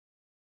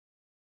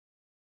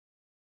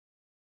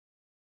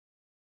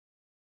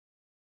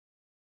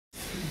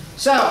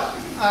So,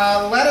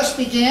 let us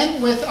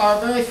begin with our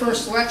very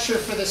first lecture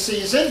for the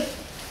season.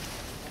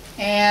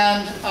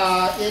 And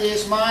it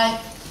is my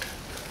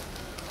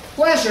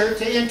pleasure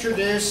to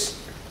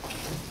introduce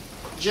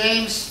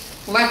James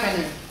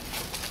Fanu.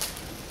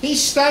 He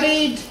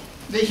studied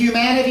the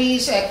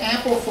humanities at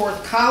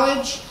Ampleforth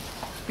College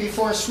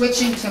before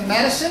switching to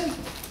medicine,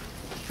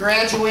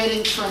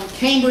 graduating from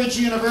Cambridge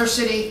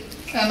University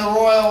and the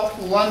Royal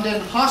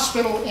London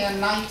Hospital in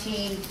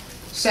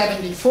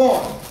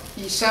 1974.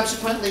 He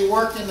subsequently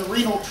worked in the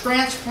renal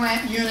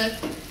transplant unit,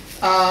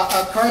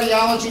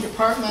 cardiology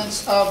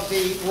departments of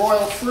the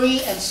Royal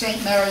Free and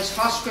St. Mary's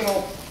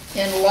Hospital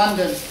in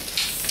London.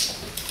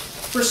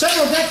 For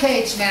several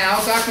decades now,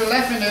 Dr.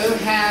 Fanu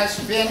has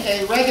been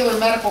a regular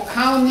medical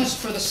columnist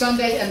for the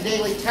Sunday and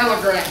Daily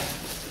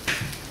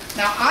Telegraph.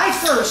 Now, I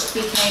first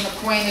became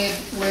acquainted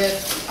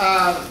with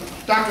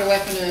Dr.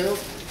 Fanu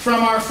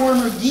from our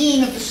former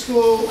dean of the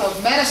School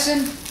of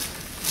Medicine,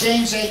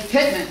 James A.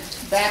 Pittman,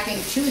 back in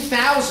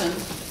 2000,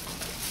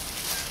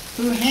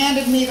 who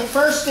handed me the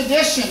first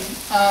edition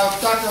of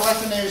Dr.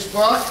 Fanu's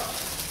book,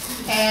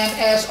 and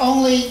as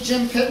only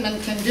Jim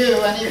Pittman can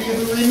do, any of you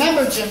who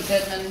remember Jim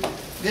Pittman,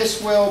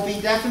 this will be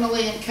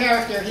definitely in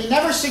character. He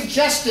never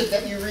suggested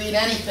that you read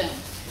anything.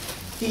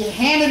 He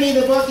handed me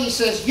the book. He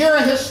says, "You're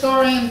a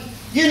historian.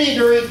 You need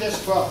to read this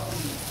book."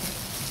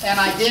 And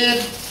I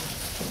did.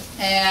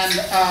 And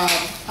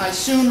I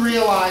soon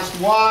realized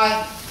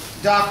why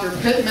Dr.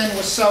 Pittman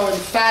was so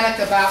emphatic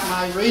about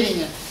my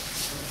reading it.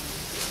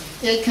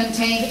 It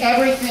contained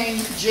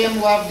everything Jim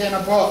loved in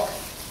a book.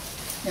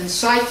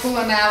 Insightful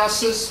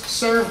analysis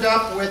served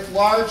up with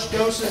large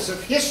doses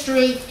of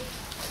history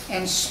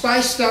and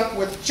spiced up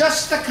with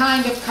just the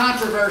kind of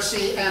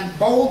controversy and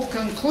bold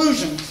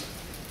conclusions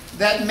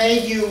that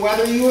made you,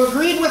 whether you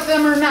agreed with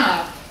them or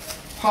not,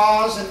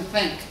 pause and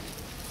think.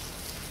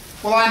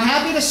 Well, I'm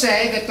happy to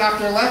say that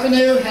Dr.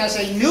 Fanu has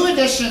a new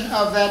edition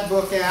of that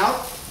book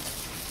out,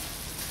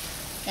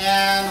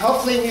 and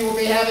hopefully we will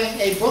be having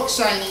a book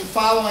signing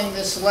following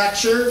this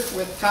lecture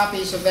with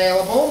copies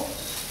available.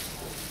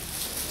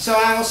 So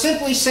I will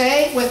simply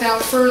say,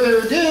 without further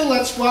ado,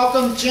 let's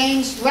welcome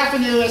James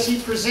Fanu as he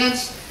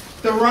presents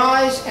The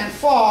Rise and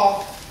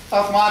Fall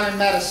of Modern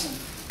Medicine.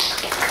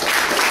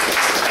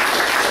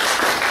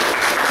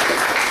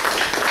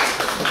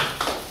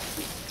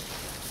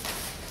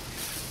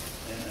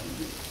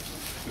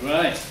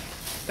 Right.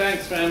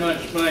 Thanks very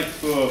much, Mike,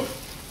 for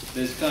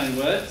those kind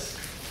words.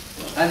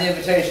 And the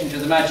invitation to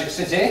the Magic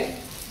City.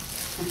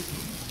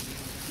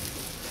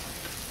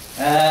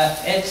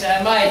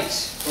 It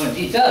might, or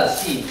indeed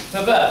does, seem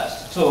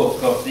perverse to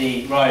talk of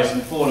the rise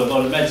and fall of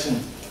modern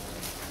medicine.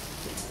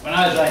 When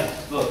I was writing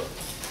this book,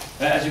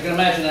 as you can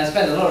imagine, I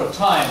spent a lot of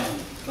time in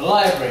the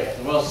library at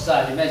the Royal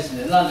Society of Medicine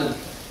in London.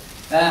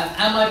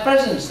 And my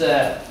presence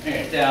there,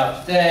 day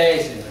after day,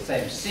 sitting in the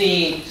same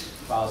seat,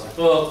 piles of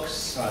books,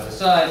 side by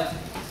side,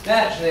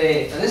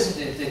 naturally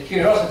elicited the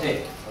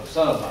curiosity of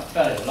some of my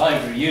fellow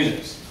library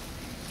users.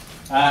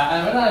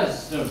 And when I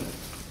was,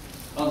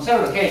 on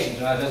several occasions,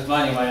 when I was just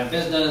minding my own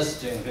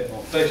business, doing a bit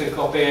more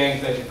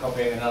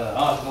photocopying another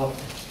article,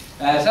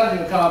 somebody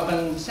would come up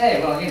and say,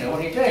 well, you know,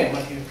 what are you doing?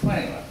 What are you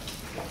writing about?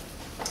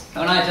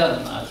 And when I told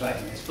them I was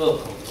writing this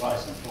book called The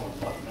Rise and Fall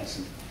of Modern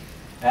Medicine,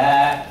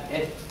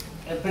 it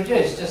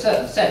produced a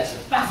certain sense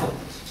of bafflement.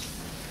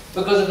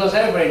 Because, of course,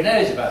 everybody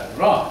knows about the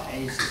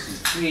rise, the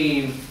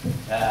supreme,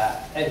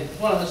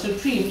 one of the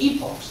supreme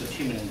epochs of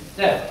human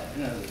endeavour,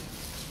 you know, the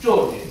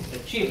extraordinary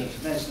achievements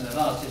of medicine in the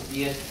last 60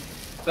 years,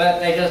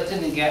 but they just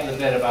didn't get the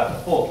bit about the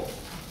fall.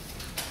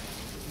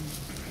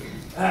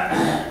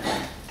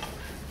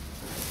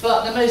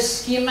 But the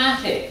most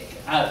schematic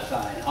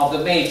outline of the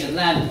major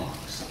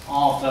landmarks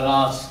of the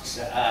last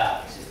 60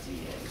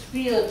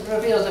 years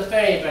reveals a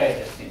very, very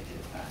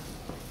distinctive pattern,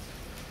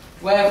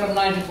 where from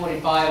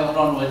 1945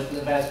 onwards, for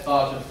the best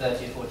part of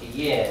 30 or 40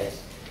 years,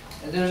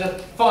 there was a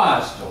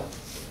firestorm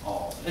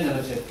of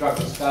innovative drug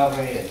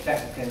discovery and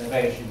technical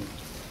innovation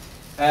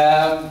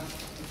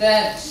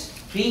that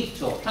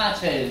peaked or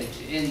plateaued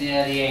in the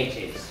early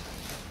 80s,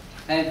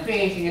 and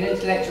creating an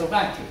intellectual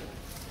vacuum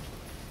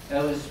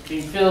that was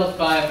being filled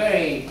by a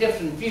very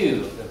different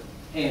view of the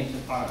aims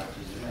and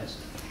priorities of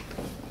medicine.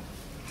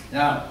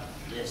 Now,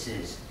 this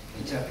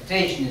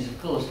interpretation is, of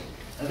course,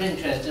 of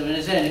interest of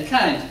its own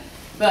account,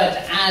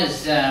 but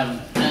as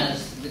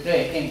the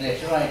great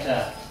English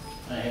writer,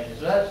 I have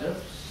his words,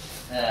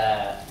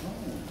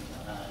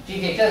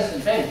 G.K.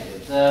 Chesterton famously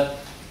observed,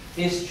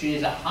 history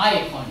is a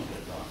high point of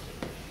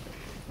advantage,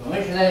 from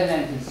which alone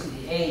men can see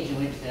the age in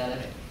which they are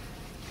living.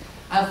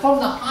 And from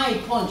the high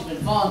point of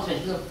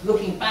advantage,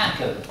 looking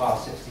back over the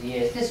past 60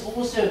 years, this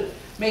also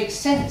makes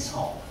sense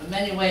of, in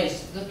many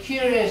ways, the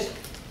curious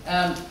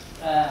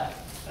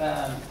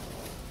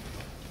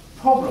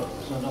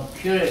problems, or not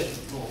curious,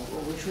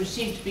 which would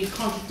seem to be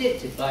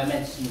contradicted by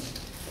medicine's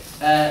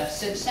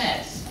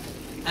success.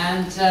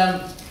 And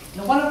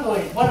one of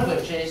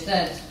which is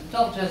that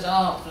doctors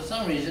are, for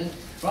some reason,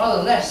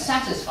 rather less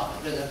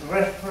satisfied with their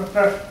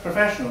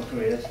professional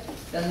careers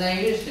than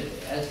they used to be,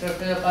 as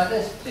revealed by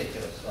this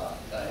particular slide.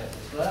 I hope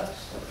this works.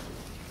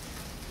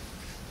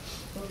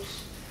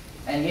 Oops.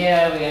 And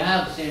here we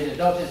have a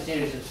doctor's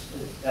series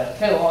of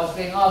cohorts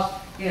being asked,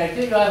 do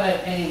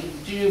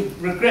you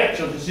regret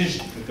your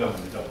decision to become a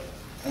doctor?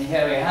 And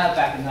here we have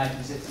back in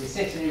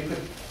 1966, and you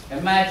could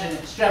imagine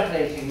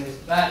extrapolating this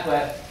back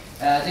where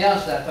the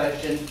answer to that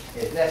question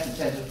is less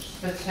than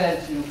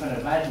 10%. You can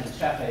imagine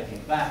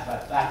extrapolating back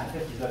in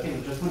the 50s where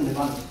people just wouldn't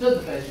have understood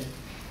the question.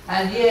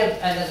 And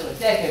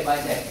decade by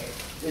decade,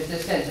 there's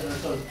this sense of a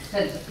sort of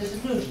sense of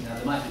disillusion. Now,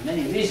 there might be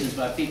many reasons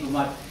why people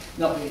might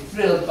not be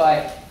thrilled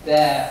by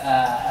their,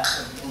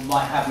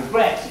 might have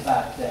regrets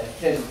about their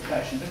chosen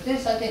profession, but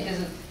this, I think,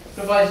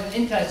 provides an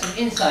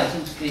interesting insight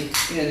into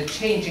the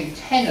changing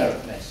tenor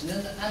of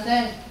medicine, and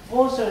then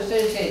also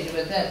associated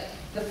with that,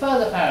 the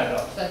further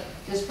paradox that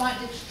despite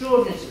the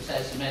extraordinary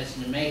success of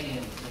medicine in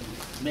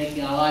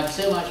making our lives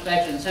so much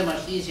better and so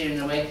much easier in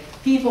a way,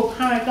 people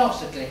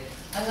paradoxically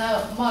are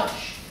now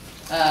much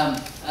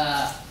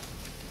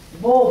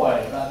more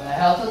worried about their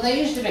health than they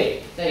used to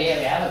be. So here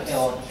we have a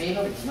cohort of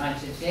people in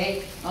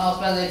 1968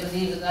 asked whether they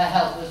believed that their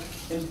health was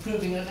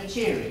improving or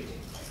deteriorating.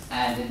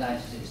 And in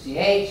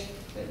 1968,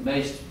 the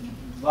most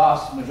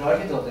vast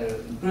majority thought they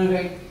were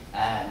improving,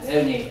 and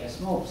only a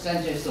small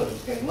percentage thought it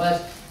was getting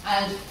worse.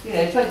 And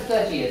 20,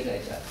 30 years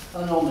later,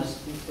 an enormous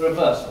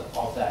reversal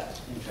of that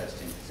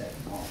interesting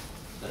second.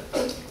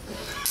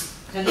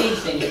 So these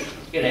things,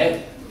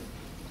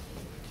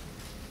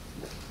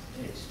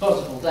 it's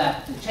possible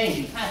that the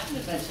changing pattern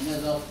of medicine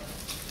over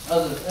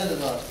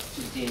the last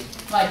 60 years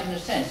might, in a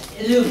sense,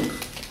 illuminate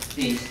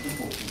these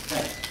important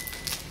trends.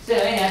 So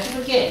anyhow, to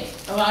begin,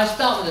 I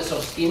start with a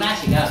sort of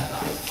schematic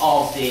outline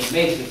of the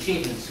major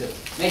achievements of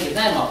major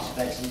landmarks of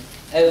medicine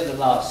over the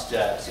last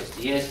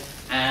 60 years,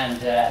 and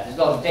there's a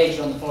lot of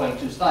data on the following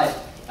two slides,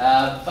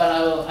 but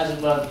I will, as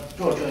it were,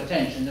 draw to your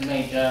attention the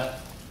major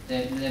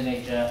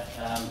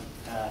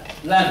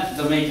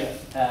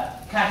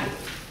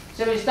categories.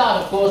 So we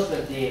start, of course,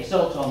 with the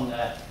assault on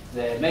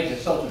the major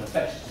assault on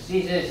infectious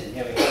diseases, and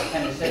here we have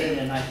penicillin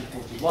in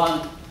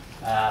 1941.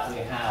 We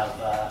have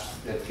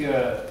the cure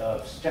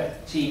of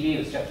TB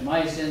with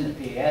streptomycin, the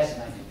PES in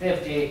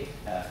 1950,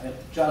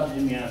 childhood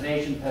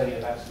immunization, polio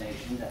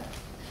vaccination.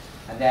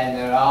 And then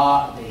there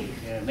are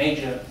the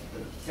major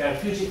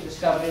therapeutic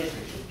discoveries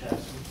which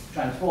have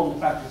transformed the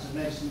practice of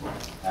medicine.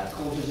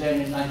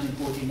 Cortisone in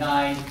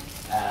 1949.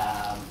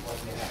 What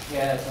do we have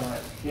here?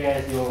 Here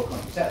is the oral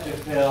contraceptive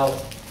pill.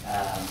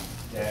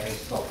 There is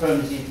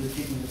chlorpromazine for the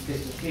treatment of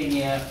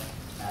schizophrenia.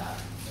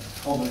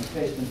 Hormone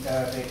replacement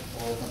therapy,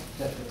 oral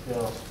contraceptive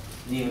pills,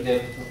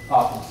 levodopa for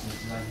Parkinson's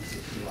in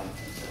 1961, and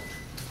so on.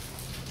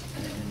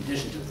 And then in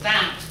addition to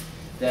that,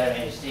 there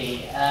is the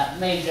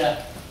major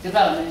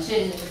developments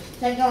in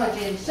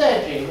technology and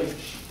surgery,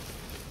 which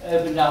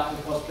opened up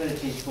the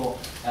possibilities for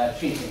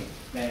treating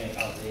many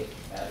of the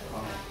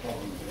chronic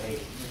problems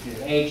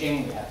of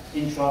aging. We have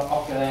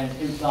intraocular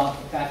implant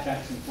for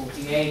cataracts in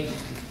 1948.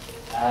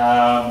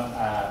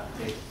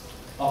 The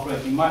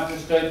operating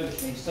microscope,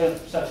 which makes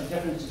such a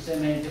difference to so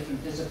many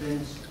different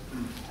disciplines,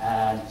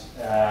 and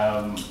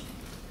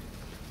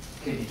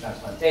kidney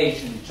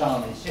transplantation,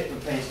 Chinese hip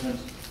replacement,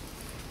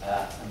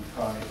 and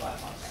coronary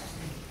bypass.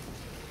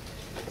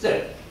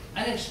 So,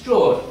 an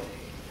extraordinary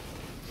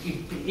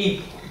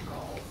epoch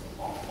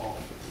of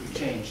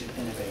change and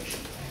innovation.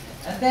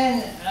 And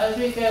then, as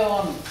we go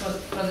on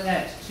for the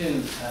next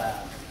two,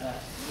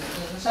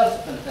 the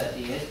subsequent 30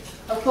 years,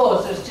 of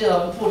course, there's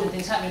still important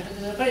things happening, but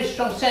there's a very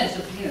strong sense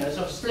of,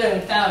 sort of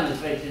slowing down this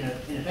rate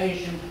of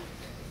innovation.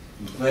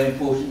 Very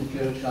important, the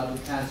cure of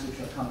childhood cancer, which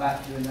I'll come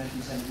back to in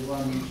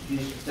 1971,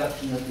 introduced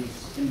production of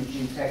these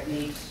imaging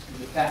techniques,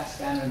 the CAT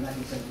scanner in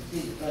 1973,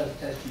 the first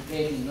test tube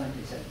in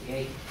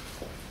 1978.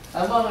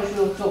 And one which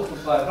we'll talk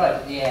about right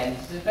at the end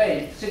is a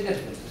very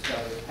significant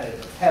discovery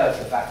of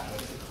helicobacter.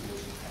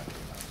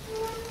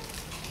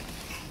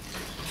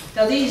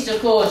 Now these,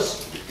 of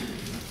course,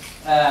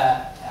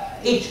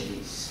 each of these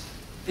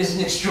is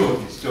an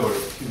extraordinary story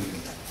of human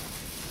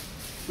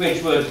life,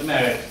 which would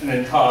merit an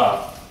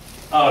entire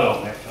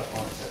hour-long lecture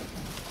on its own.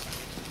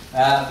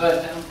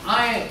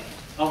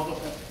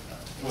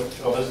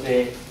 Which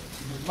obviously,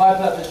 my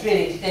purpose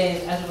really today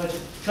is, as it were, to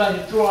try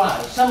to draw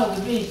out some of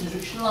the reasons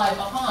which lie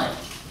behind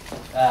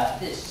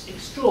this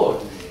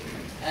extraordinary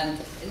and,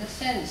 in a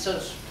sense, sort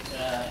of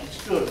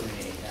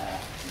extraordinary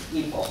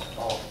epoch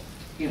of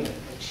human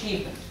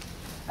achievement.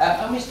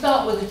 And we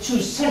start with the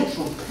two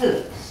central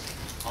pillars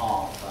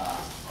of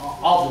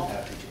the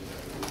therapeutic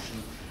revolution,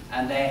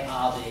 and they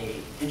are the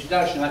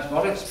introduction of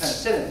antibiotics,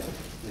 penicillin,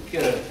 the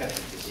cure of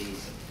infectious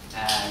disease,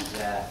 and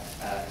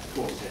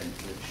cortisone,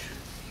 which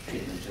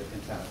treatment of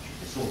inflammatory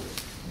disorders.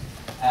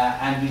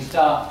 And we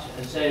start,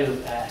 so in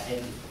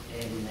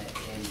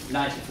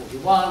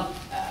 1941,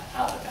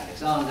 Albert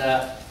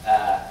Alexander,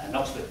 an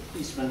Oxford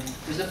policeman,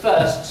 was the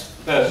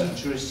first person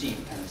to receive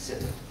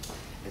penicillin.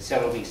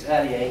 Several weeks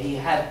earlier, he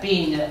had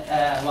been,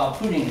 while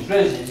pruning his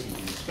roses, he'd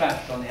been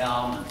scratched on the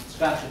arm, and the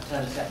scratch had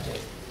turned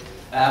septic.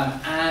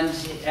 And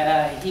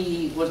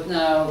he was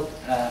now,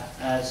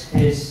 as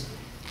his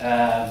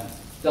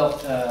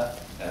Dr.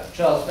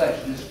 Charles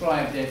Fletcher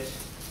described it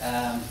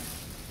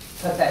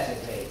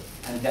pathetically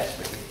and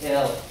desperately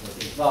ill with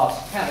these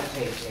vast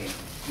cavitating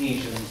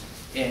lesions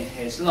in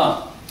his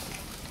lung.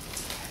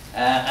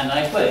 And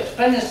I quote,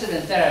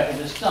 "Penicillin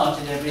therapy was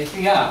started every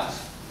 3 hours.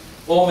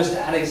 All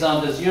Mr.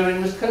 Alexander's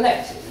urine was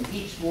collected, and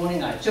each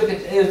morning I took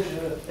it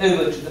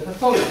over to the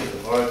pathology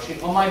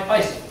laboratory on my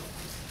bicycle,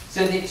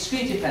 so the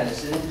excreted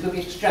penicillin could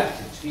be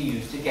extracted to be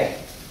used again.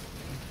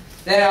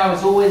 There I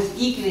was always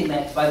eagerly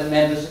met by the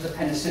members of the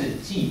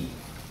penicillin team.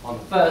 On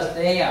the first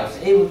day I was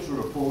able to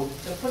report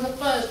that for the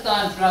first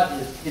time throughout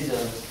his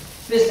illness,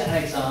 Mr.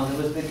 Alexander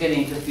was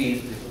beginning to feel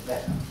a little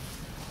better.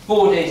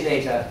 4 days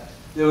later,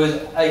 there was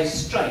a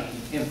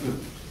striking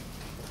improvement.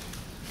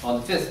 On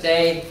the 5th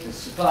day, the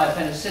supply of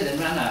penicillin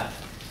ran out,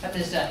 and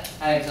Mr.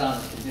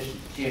 Alexander's condition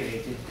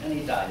deteriorated, and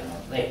he died a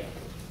month later.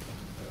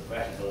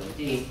 Regrettable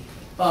indeed,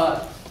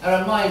 but a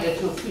reminder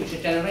to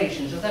future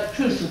generations of that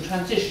crucial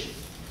transitional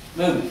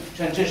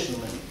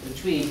moment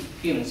between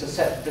human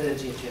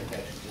susceptibility to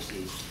infectious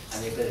disease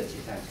and the ability,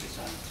 thanks to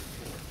science, to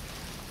cure.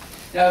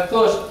 Now, of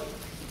course,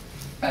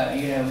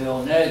 we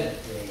all know that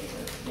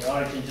the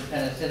origins of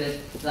penicillin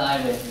lie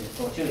with the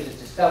fortuitous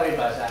discovery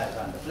by Sir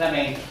Alexander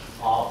Fleming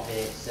of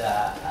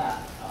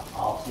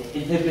the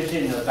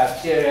inhibition of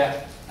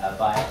bacteria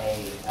by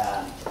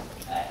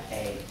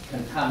a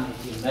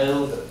contaminating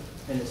mold of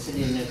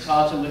penicillium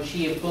notatum, which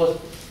he, of course,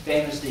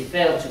 famously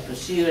failed to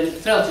pursue, and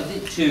failed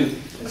to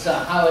Sir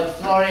Howard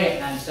Florey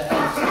and Sir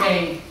Ernest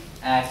Kane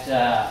at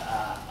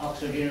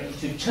Oxford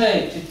University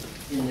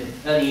in the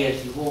early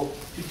years of the war,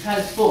 to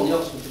transform the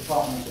Oxford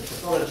Department of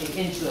Pathology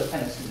into a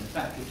penicillin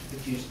factory to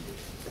produce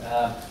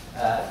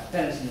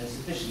penicillin in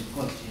sufficient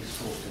quantities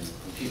stored and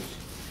produced.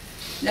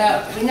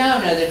 Now, we now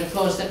know that, of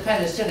course, that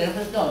penicillin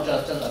was not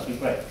just a lucky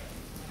break,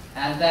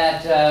 and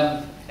that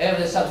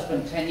over the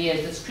subsequent 10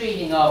 years, the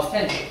screening of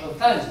tens of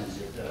thousands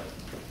of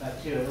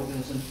bacterial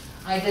organisms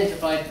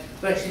identified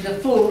virtually the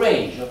full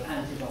range of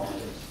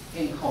antibiotics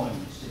in common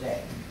use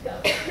today,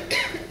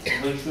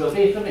 which will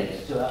be familiar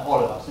to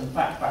all of us in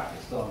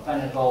practice: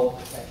 chlorphenidol,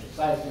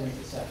 tetracyclines,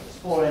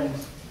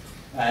 cephalosporins,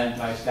 and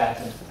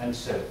mystatin, and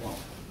so on.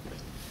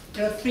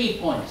 There are 3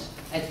 points,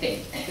 I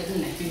think, that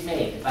need to be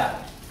made about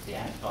the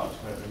antibiotic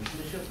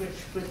revolution, which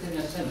within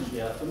a sense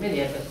we are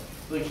familiar, but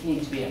which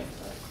need to be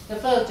emphasized. The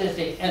first is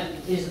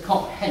the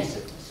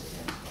comprehensiveness of the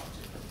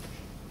antibiotic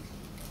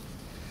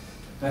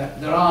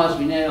revolution. There are, as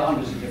we know,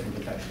 hundreds of different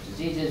infectious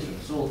diseases, from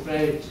sore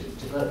throat to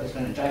tuberculosis,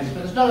 meningitis, but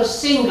there's not a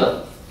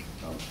single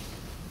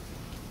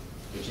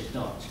which is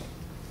not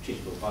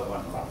treatable by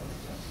one or other.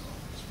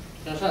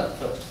 That's the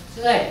first.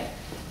 Today,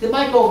 the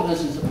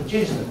microorganisms that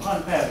produce them are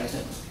incredibly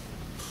simple,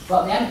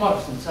 but the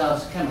antibiotics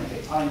themselves,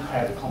 chemically, are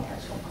incredibly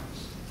complex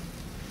compounds,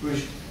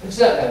 which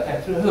exert their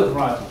effect through a whole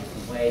variety of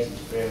different ways: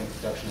 interfering with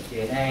the production of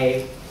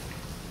DNA,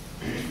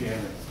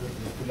 interfering with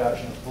the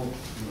production of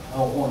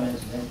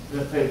hormones, and then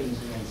proteins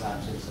and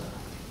enzymes, and so on.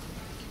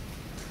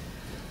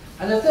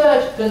 And the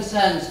third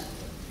concerns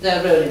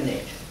their role in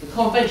nature. The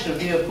conventional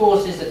view, of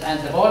course, is that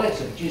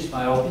antibiotics are produced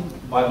by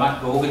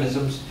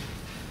microorganisms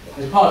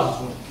as part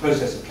of the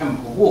process of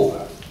chemical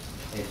warfare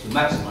to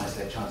maximize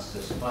their chances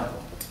of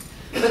survival.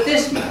 But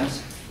this man,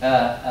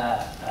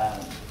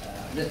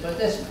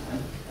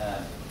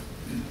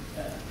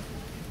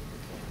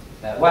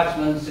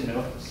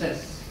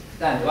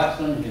 Stanley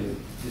Waxman, who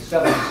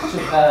discovered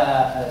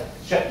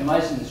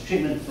streptomycin as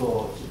treatment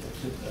for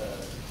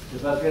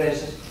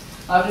tuberculosis,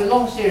 after a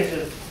long series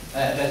of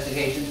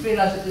investigations,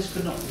 realized that this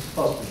could not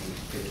possibly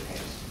be the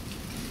case,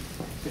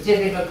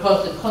 particularly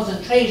because the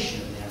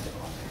concentration of the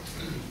antibiotics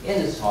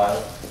in the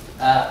soil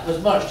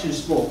was much too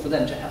small for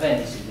them to have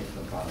any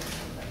significant biological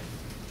effect.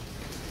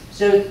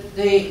 So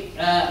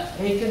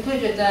he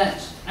concluded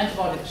that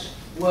antibiotics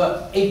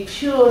were a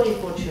purely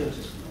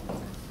fortuitous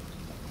phenomenon.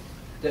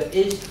 There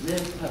is no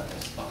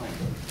purpose behind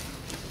them.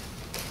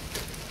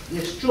 The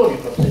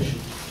extraordinary proposition,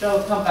 which I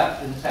will come back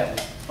to in a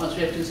second, once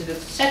we have considered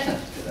the second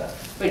pillar,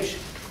 which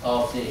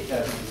of the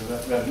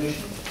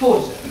revolution,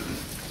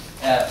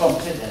 cortisone,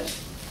 prompted, as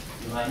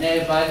you might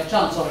know, by the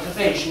chance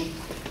observation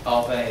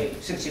of a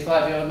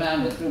 65-year-old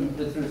man with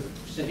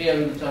severe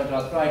rheumatoid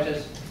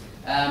arthritis,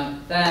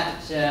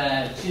 that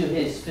to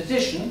his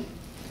physician,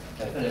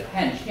 Philip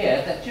Hench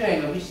here, that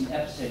during a recent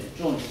episode of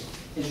jaundice,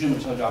 his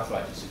rheumatoid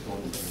arthritis had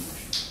gone into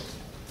remission.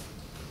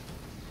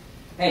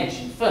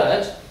 Hench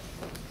inferred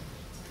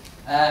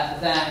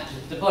that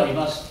the body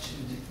must,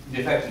 the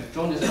effect of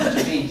jaundice must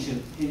have been to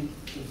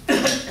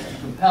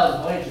compel the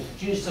body to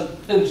produce some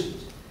potent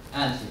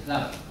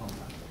anti-inflammatory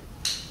compound,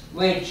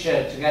 which,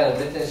 together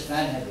with this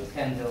man, Edward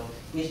Kendall,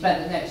 he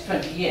spent the next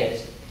 20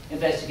 years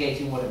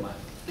investigating what it might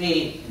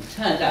be, and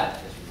turned out,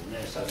 as we will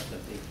know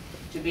subsequently,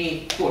 to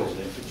be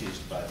cortisone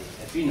produced by the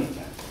adrenal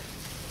gland.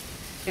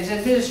 His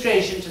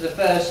administration to the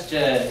first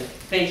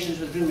patients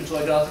with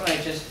rheumatoid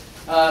arthritis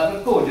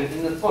recorded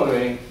in the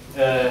following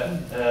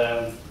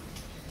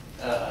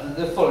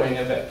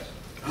event.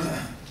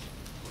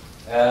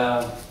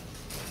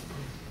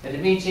 At a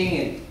meeting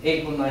in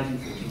April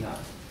 1949.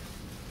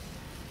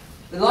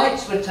 The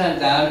lights were turned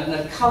down and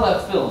a colour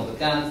film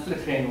began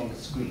flickering on the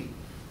screen.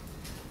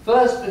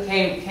 First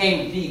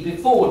came the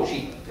before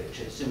treatment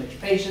pictures in which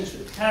patients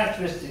with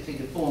characteristically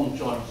deformed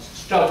joints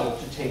struggled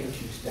to take a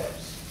few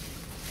steps.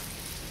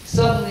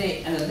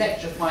 Suddenly an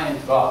electrifying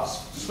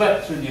grasp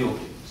swept through the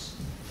audience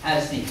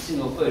as the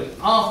single quote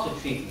after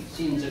treatment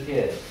scenes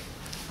appeared,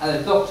 and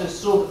the doctors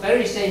saw the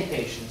very same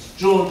patients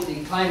drawn to the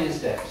inclining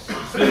steps,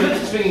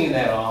 swinging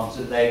their arms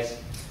and legs,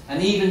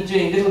 and even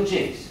doing little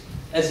jigs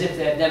as if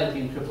they had never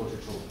been crippled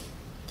at all.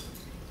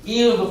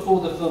 Even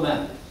before the film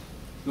ended,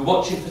 the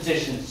watching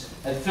physicians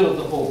had filled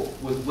the hall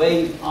with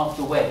wave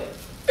after wave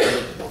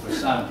of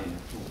resounding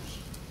applause.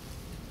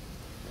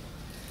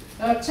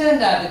 Now, it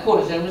turned out that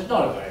cortisone was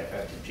not a very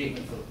effective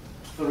treatment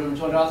for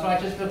rheumatoid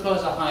arthritis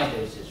because a high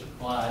dose is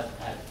required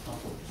and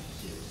unfortunately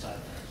serious side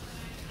effects.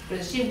 But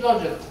it seemed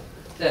logical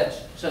that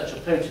such a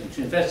potent,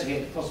 to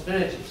investigate the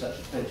possibility of such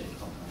a potent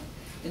compound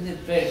in the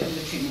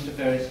treatment of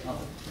various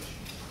other conditions.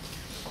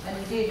 And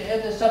indeed,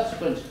 over the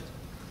subsequent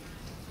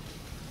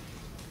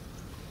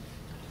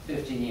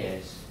 15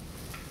 years,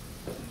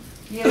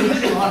 nearly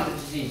 200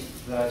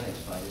 diseases were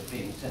identified as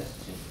being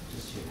sensitive to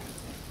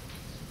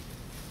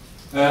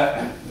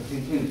steroid. Which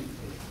include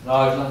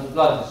large numbers of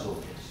blood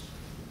disorders,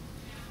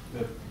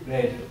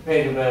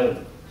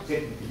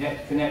 particularly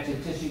connective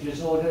tissue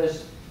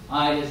disorders,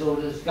 eye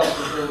disorders, gut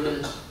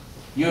disorders,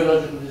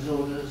 neurological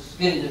disorders,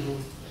 skin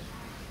disorders.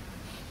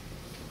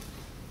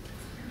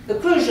 The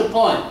crucial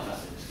point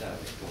about the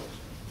established course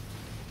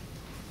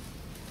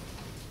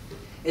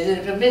is that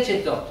it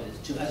permitted doctors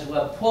to, as it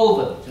were, pull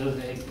them to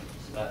their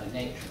ignorance about the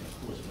nature and the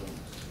cause of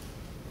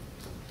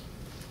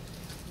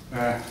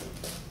illness.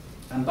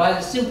 And by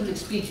the simple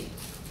expedient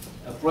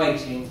of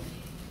writing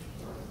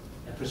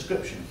a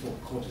prescription for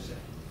cortisone,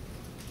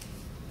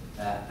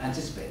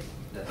 anticipating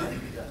that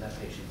that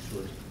patient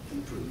should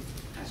improve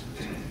as a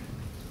result.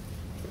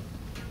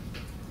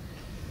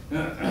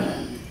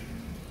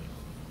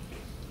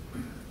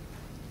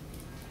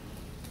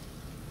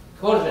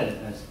 Cortisone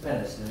as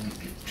penicillin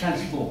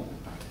transformed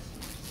practice.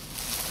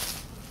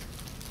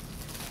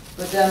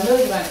 But their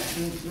mode of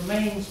action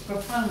remains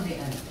profoundly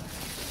analyzed.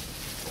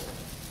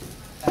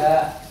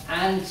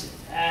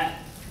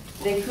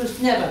 They could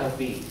never have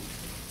been,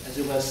 as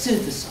it were,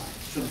 synthesized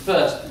from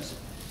first principles.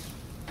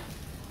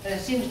 And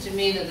it seems to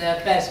me that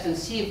they're best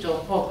conceived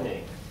or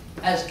properly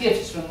as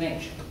gifts from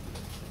nature,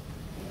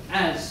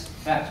 as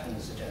Waxman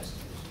suggested,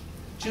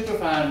 too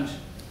profound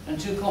and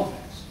too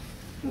complex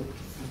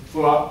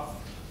for us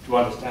to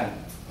understand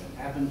what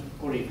happened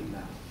or even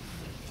now.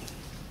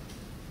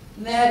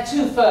 And they had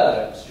two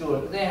further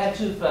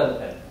benefits,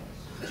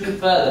 two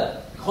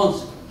further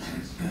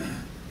consequences.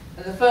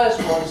 And the first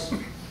was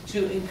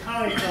to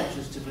encourage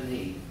doctors to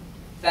believe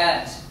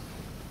that,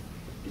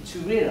 to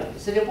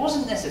realize that it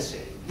wasn't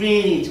necessary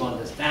really to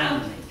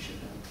understand nature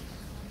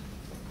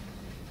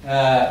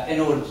in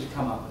order to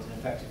come up with an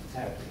effective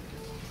therapy.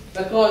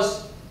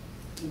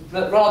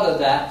 But rather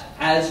that,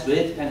 as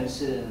with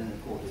penicillin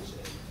and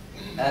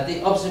cortisone,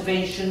 the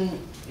observation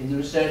in the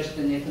research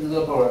clinic and the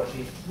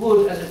laboratory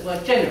would, as it were,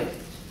 generate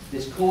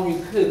this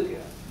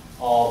cornucopia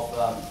of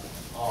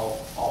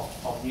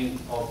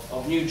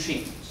new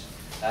treatments,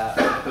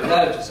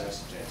 without, as I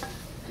suggest,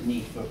 the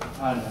need for a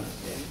profound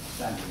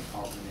understanding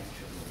of the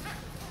nature of life.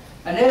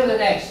 And over the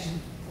next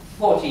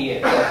 40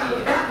 years,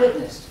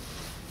 witnessed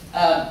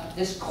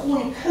this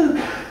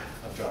cornucopia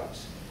of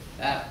drugs.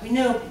 We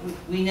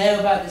know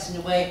about this in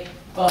a way,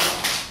 but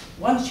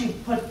once you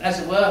put, as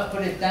it were,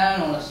 put it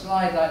down on a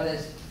slide like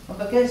this, one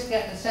begins to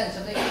get the sense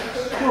of the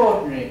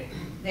extraordinary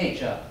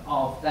nature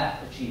of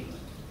that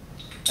achievement.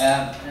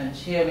 And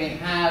here we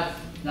have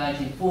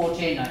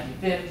 1940,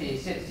 1950,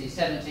 60,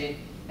 70,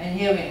 and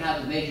here we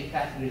have the major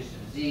categories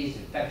of disease: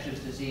 infectious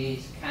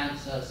disease,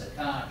 cancer,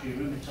 psychiatry,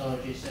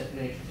 rheumatology,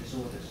 circulatory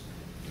disorders.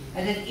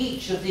 And in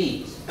each of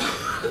these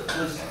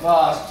was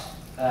vast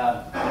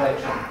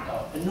collection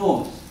of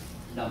enormous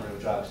number of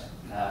drugs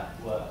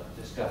were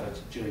discovered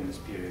during this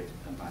period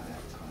and by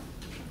that time.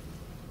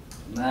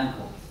 A man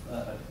called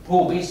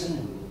Paul Beeson,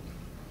 who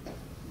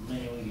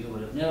many of you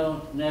will have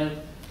known,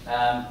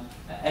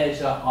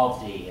 editor of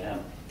the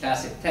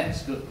classic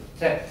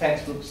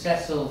textbook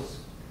Cecil's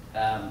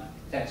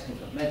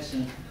Textbook of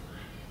Medicine,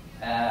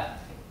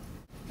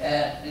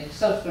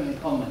 subsequently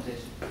commented,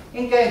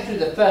 in going through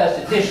the first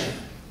edition,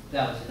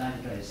 that was in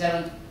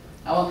 1927,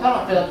 and one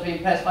cannot fail to be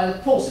impressed by the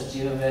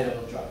paucity of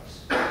available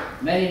drugs.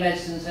 Many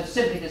medicines have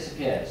simply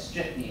disappeared: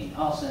 strychnine,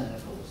 arsenic,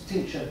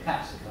 tincture,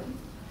 capsicum.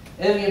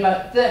 Only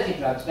about 30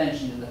 drugs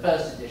mentioned in the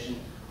first edition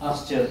are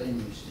still in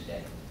use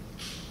today.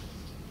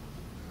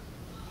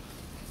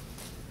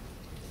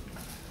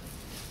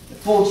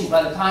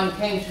 By the time it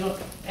came to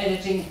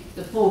editing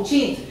the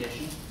 14th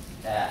edition,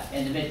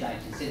 in the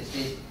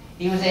mid-1960s,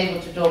 he was able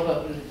to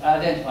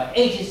identify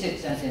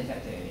 86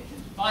 anti-infective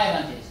agents,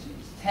 5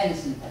 antihistamines, 10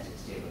 synthetic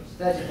steroids,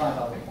 35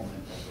 other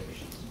hormone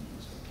preparations.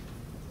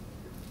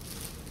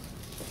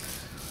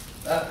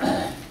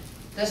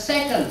 The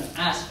second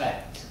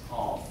aspect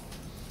of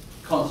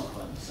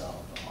consequence of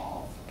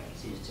it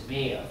seems to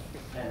me, of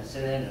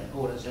penicillin and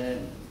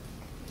cortisone,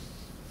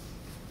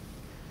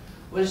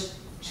 was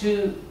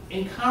to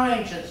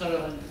encourage a sort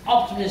of an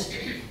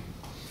optimistic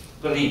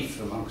belief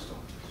amongst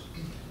doctors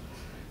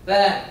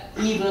that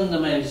even the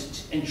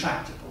most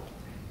intractable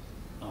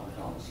of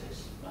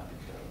illnesses might be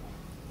curable,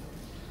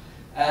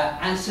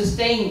 and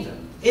sustain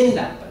them in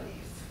that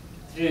belief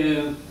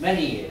through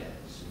many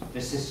years of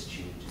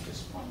vicissitude and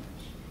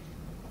disappointment.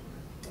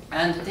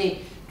 And the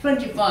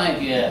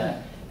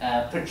 25-year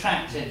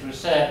protracted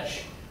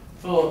research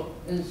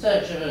in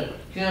search of a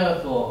cure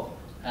for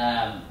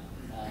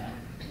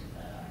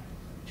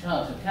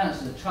childhood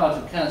cancer,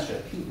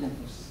 acute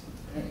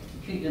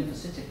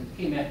lymphocytic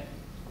leukemia,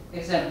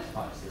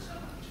 exemplifies this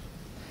point.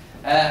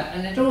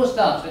 And it all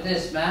starts with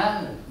this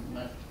man,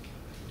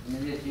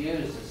 familiar to you,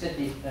 is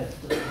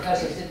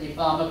Professor Sidney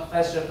Farmer,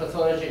 Professor of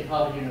Pathology at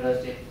Harvard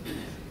University,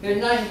 who in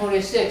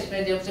 1946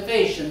 made the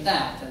observation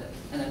that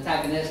an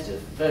antagonist of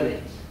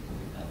folate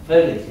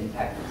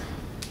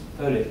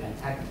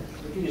antagonist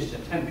produced a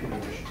temporary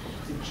remission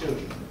in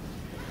children.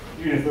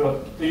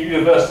 The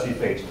university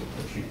fatal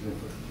acute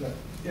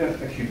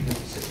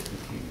lymphocytic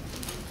leukemia.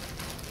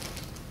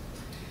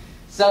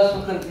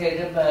 Subsequently,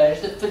 it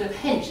emerged that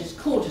Hench's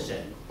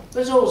cortisone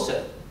was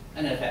also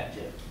an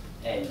effective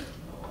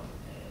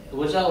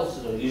was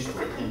also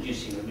useful in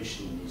inducing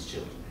remission in these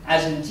children,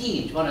 as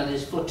indeed one of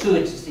these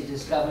fortuitously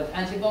discovered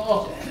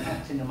antibiotics,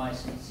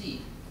 actinomycin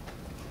C.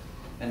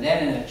 And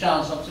then in a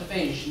chance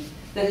observation,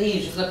 the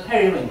leaves of the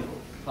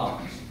periwinkle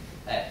plants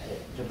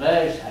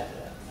emerged, had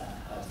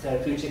a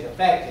therapeutic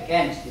effect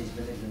against these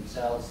malignant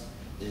cells,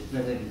 these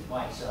malignant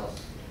white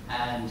cells,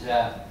 and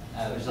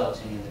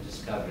resulting in the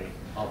discovery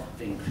of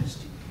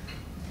vincristine.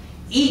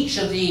 Each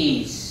of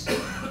these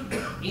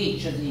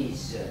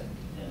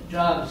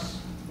drugs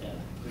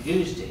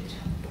produced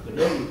could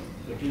only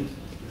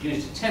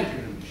produce a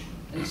temporary remission.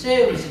 And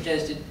so we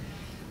suggested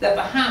that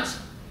perhaps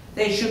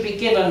they should be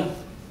given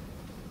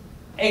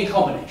in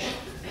combination.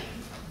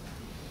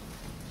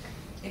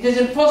 It is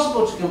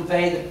impossible to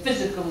convey the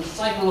physical and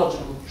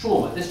psychological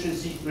trauma this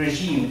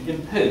regime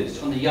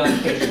imposed on the young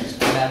patients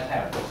and their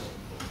parents.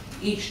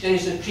 Each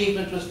dose of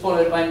treatment was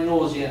followed by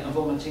nausea and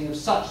vomiting of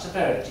such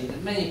severity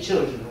that many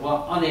children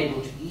were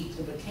unable to eat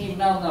and became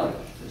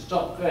malnourished and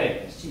stopped growing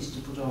and ceased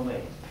to put on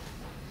weight.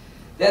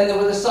 Then there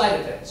were the side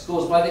effects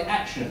caused by the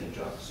action of the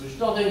drugs, which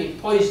not only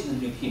poisoned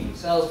the leukemic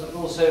cells, but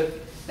also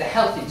the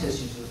healthy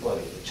tissues of the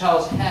body. The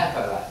child's hair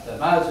fell out, their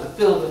mouths were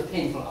filled with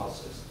painful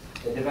ulcers.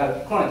 They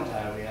developed chronic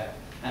diarrhea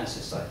and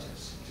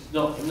cystitis. It is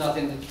not for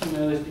nothing that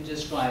chemo has been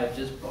described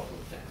as proper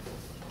effect.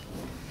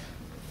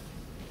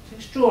 It's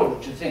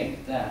extraordinary to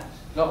think that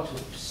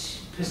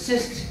doctors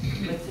persist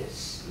with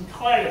this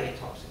incredibly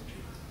toxic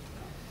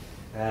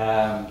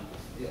treatment,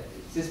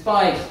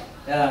 despite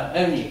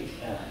only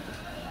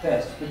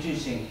first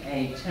producing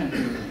a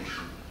temporary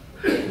remission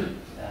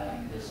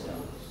in this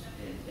illness,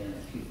 in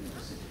acute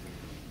lymphocytic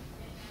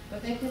leukemia. But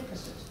they did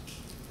persist.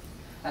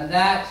 And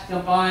that,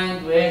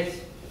 combined with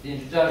the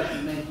introduction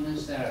of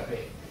maintenance therapy,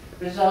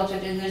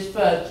 resulted in these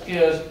first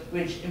cures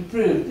which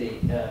improved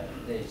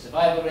the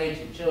survival rate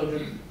in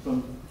children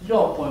from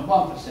 0.1%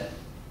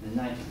 in the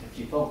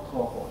 1954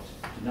 cohort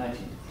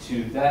to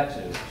 40%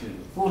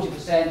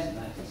 in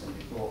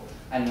 1974,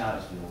 and now,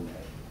 as we all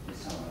know, it's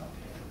somewhere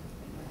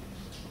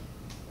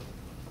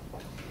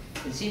up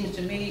here. It seems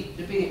to me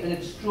to be an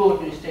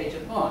extraordinary state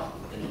of mind.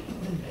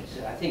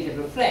 I think it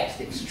reflects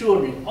the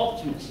extraordinary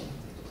optimism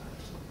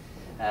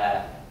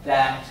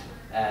that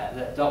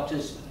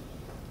doctors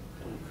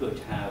could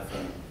have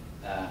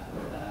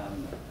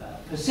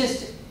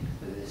persisted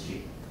with this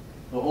treatment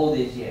for all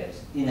these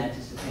years in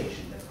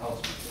anticipation that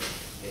ultimately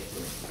it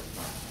would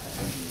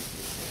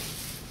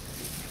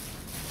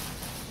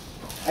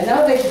I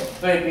now like to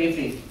very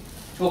briefly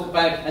talk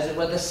about, as it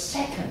were, the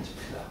second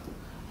pillar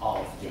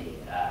of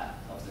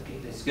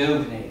this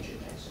golden age of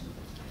medicine,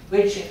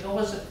 which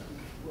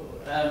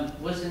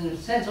was in a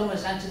sense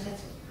almost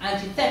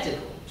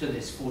antithetical to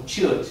this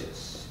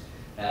fortuitous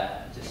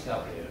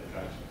discovery of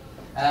drugs.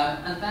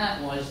 And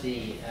that was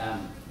the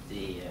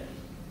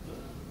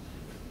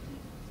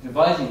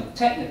devising of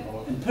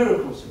technical,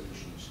 empirical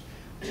solutions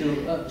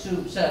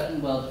to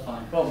certain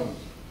well-defined problems.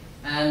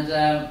 And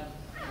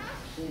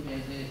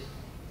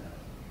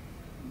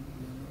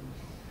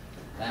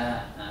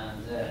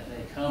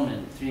they come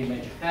in three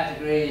major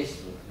categories,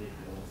 which we're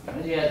all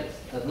familiar: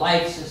 the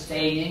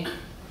life-sustaining,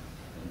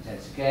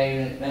 intensive care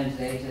unit,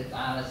 ventilator,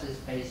 dialysis,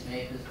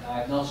 pacemakers,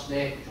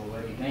 diagnostic, which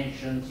already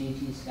mentioned,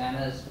 CT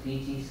scanners,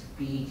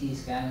 PET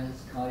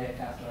scanners, cardiac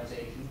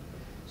catheterization,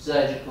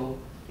 surgical,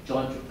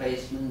 joint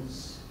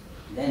replacements,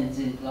 lens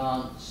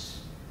implants,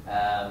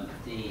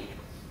 the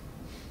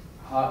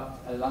heart,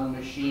 lung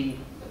machine,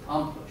 the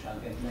pump, which I'm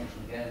going to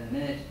mention again in a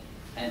minute,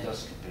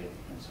 endoscopy,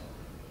 and so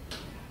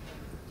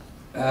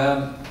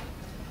on.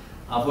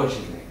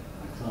 Unfortunately,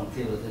 I can't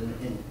feel that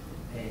in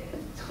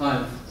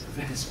time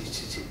prevents me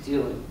to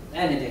deal with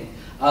anything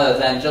other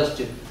than just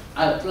to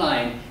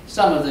outline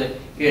some of the,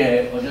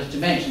 or just to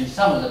mention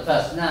some of the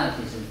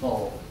personalities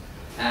involved.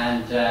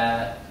 And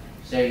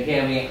so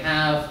here we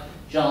have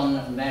John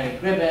and Mary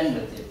Gribben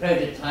with the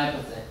prototype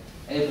of the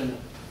open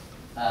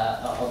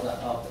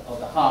of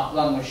the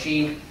heart-lung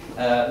machine,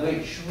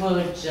 which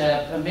would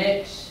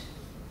permit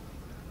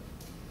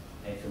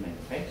a familiar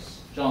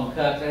face, John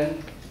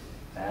Kirkland,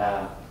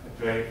 a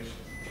great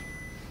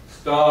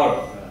star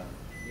of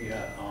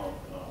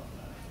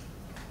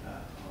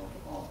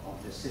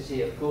the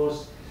city, of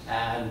course,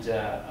 and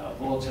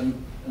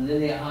Walton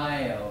Lilly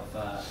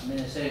of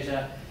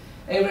Minnesota,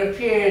 over a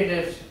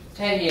period of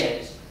 10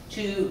 years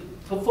to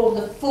perform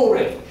the full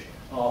range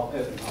of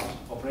open heart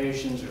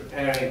operations,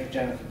 repairing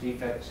congenital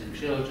defects in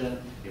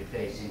children,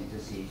 replacing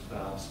diseased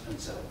valves, and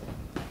so on.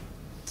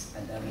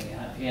 And then we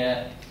have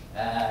here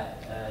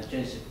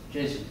Joseph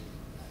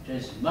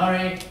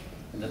Murray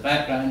in the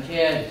background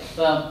here,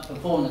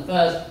 performed the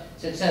first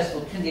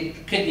successful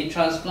kidney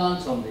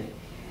transplant on the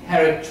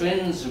Herrick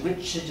twins,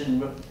 Richard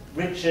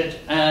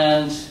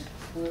and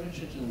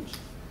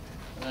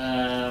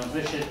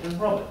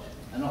Robert.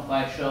 I'm not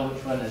quite sure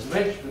which one is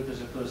which,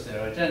 because of course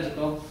they're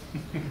identical.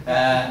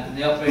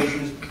 The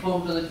operation was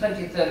performed on the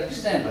 23rd of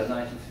December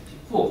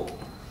 1954.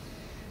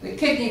 The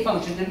kidney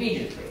functioned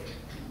immediately.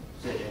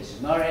 Sir Joseph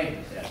Murray,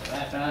 there's the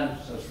background,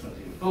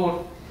 subsequently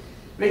report.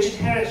 Richard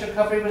Herrick's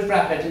recovery was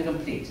rapid and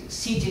complete,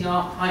 exceeding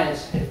our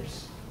highest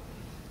hopes.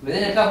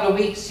 Within a couple of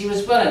weeks, he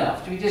was well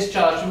enough to be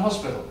discharged from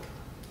hospital,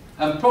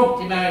 and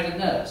promptly married a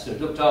nurse who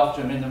looked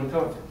after him in the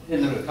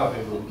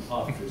recovery room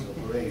after his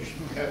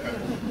operation.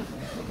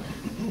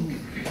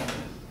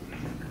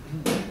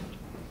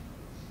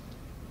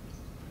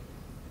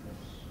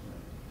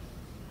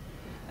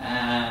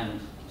 And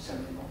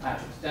somebody more,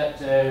 Patrick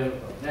Steptoe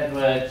of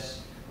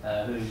Edwards,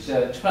 whose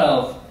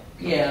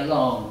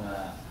 12-year-long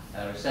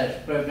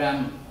research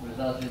program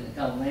resulted in the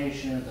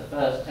culmination of the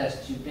first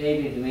test tube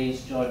baby,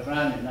 Louise Joy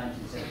Brown, in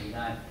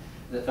 1979,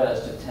 the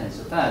first of tens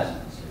of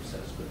thousands who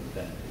subsequently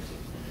benefited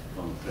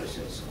from the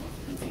process of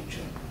in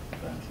vitro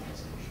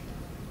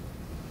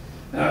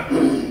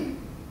fertilization.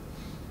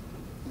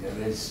 There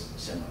is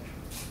so much.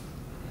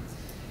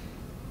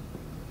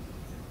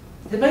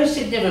 The most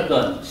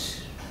significant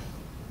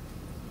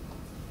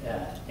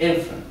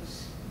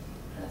inference,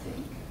 I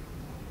think,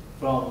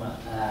 from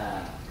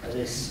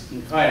this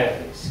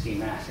incredibly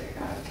schematic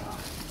outline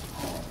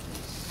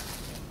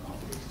of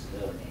this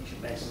early age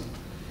of medicine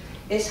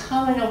is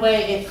how, in a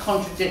way, it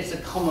contradicts the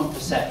common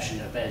perception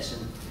of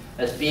medicine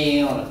as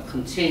being on a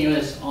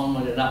continuous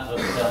onward and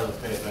upward curve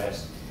of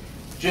progress,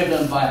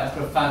 driven by a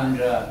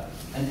profounder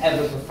and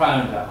ever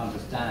profounder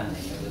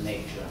understanding of the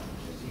nature of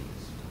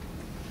disease.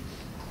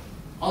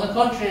 On the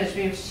contrary, as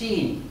we have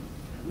seen,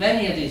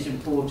 many of these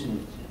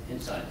important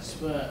insights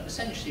were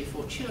essentially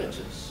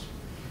fortuitous,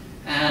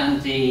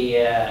 and the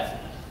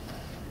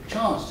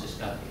chance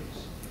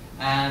discoveries,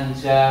 and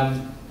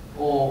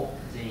or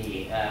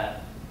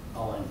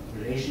in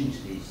relation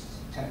to these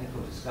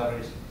technical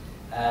discoveries,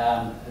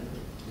 the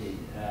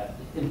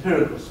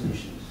empirical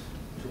solutions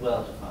to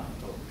well-defined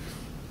problems.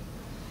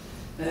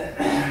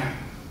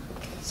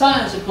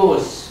 Science, of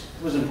course,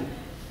 was important,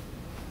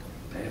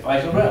 played a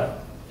vital role,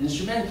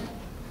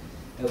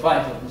 a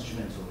vital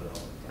instrumental role.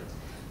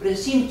 But it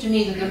seemed to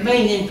me that the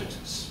main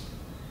impetus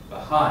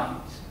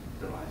behind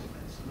the rise of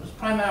medicine was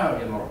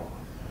primarily a moral one.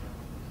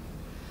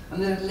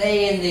 And that it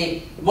lay in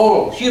the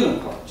moral human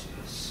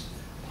qualities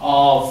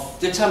of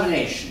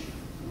determination,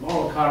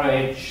 moral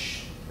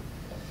courage,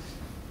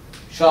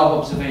 sharp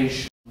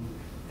observation,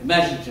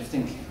 imaginative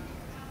thinking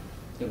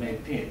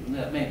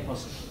that made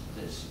possible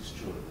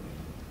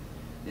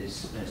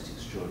this most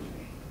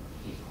extraordinary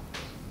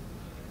epoch.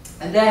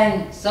 And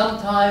then,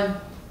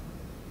 sometime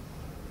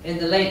in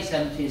the late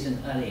 70s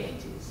and early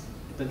 80s,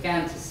 it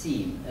began to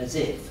seem as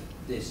if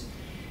this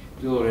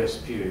glorious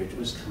period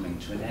was coming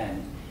to an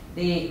end.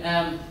 The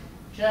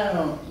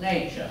journal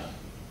Nature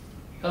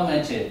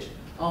commented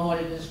on what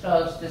it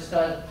described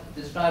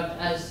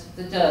as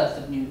the dearth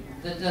of new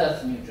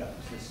drugs,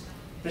 this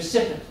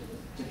precipitous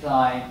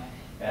decline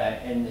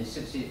in the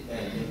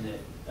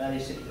early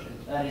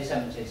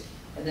 70s,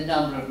 and the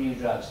number of new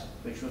drugs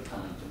which were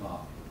coming to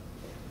market.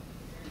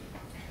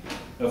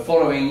 The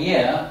following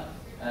year,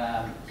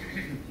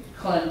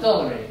 Colin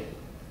Dollery,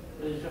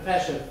 who is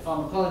professor of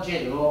pharmacology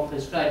at the Royal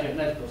Postgraduate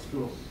Medical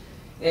School,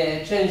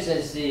 chose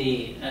as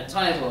the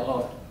title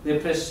of the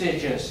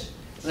prestigious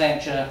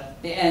lecture,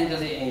 The End of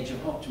the Age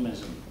of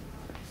Optimism.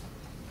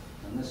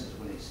 And this is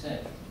what he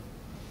said.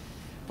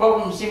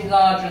 Problems seem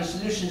larger and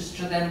solutions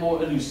to them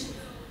more elusive.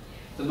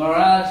 The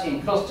morality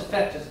and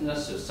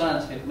cost-effectiveness of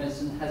scientific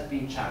medicine has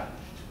been challenged.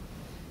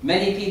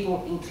 Many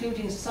people,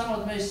 including some of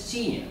the most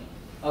senior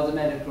of the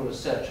medical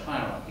research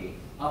hierarchy,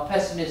 are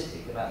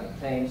pessimistic about the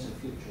claims of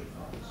future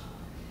advance.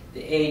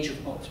 The age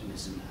of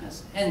optimism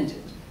has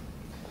ended.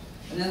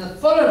 And then the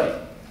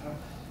following,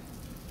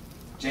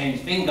 James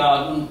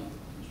Vingarden,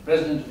 who's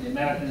president of the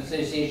American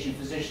Association of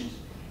Physicians,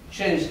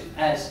 chose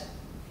as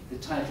the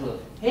title of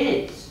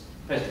his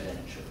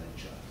presidential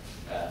lecture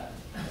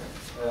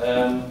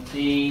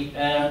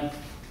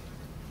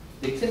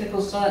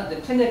the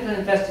clinical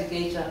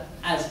investigator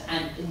as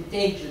an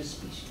endangered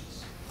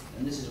species.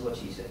 And this is what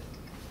he said.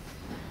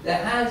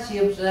 there has, he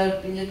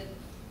observed, been a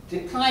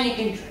declining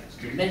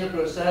interest in medical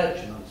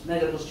research amongst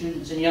medical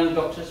students and young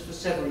doctors for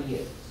several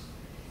years,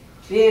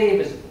 clearly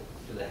visible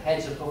to the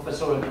heads of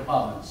professorial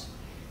departments,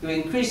 who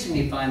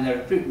increasingly find their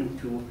recruitment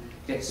pool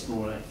get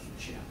smaller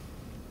each year.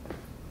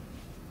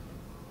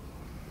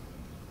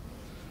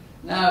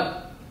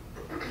 Now,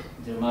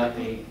 there might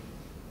be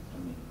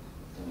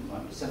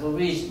several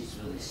reasons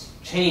for this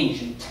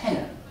change in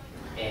tenor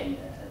in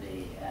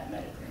the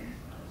medical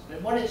enterprise.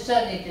 But what it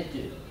certainly did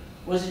do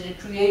was that it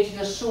created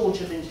a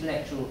sort of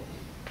intellectual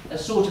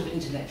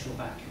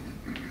vacuum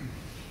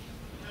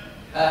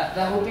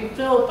that would be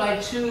filled by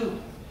two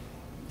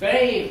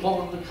what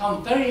will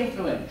become very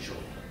influential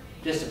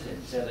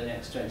disciplines over the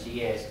next 20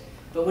 years,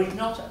 but which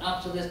not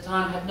up to this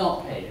time had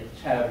not played a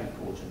terribly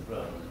important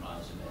role in the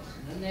rise of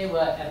medicine, and they were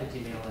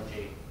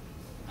epidemiology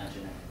and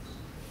genetics.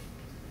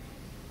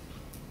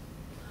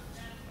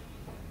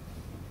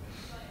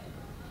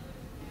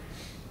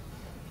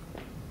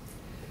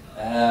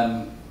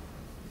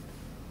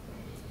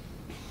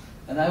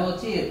 And I will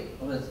deal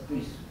with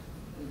these.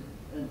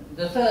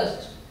 The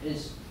first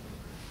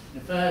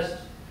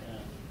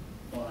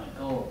what I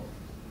call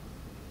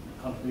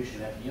the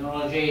contribution of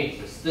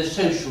epidemiology, is the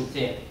social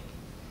theory.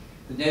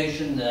 The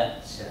notion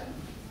that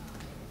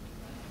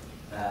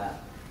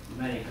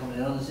many common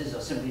illnesses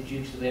are simply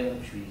due to the way in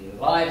which we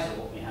live our lives or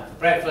what we have for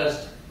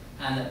breakfast,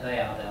 and that they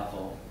are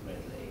therefore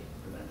readily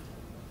preventable.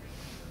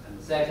 And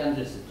the second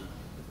is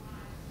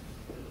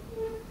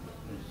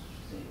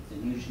the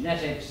new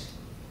genetics,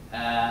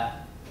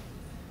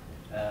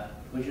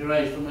 which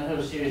arose from a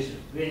whole series of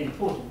really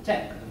important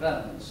technical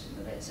developments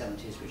in the late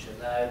 70s, which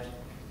allowed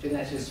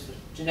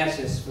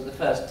geneticists for the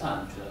first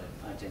time to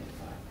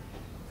identify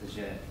the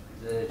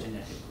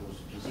genetic cause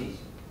of disease.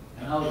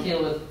 And I will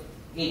deal with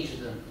each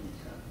of them in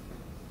turn.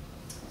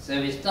 So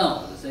we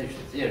start with the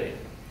social theory.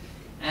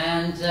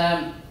 And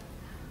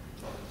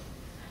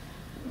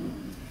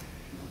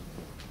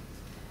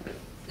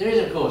there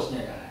is, of course, no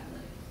doubt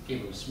that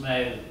people who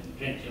smoke,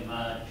 drink too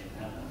much, and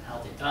have an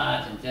unhealthy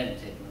diet, and don't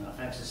take enough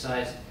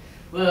exercise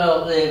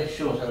will live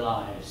shorter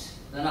lives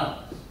than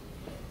others.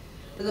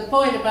 But the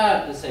point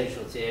about the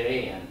social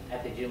theory and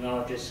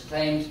epidemiologists'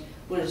 claims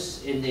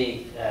was in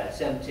the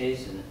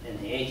 70s and in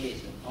the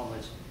 80s and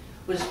onwards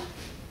was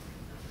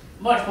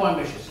much more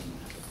ambitious than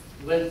that.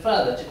 It went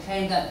further to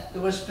claim that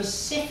there were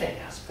specific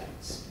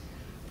aspects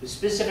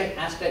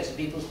of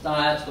people's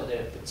diets,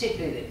 whether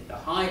particularly the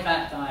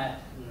high-fat diet,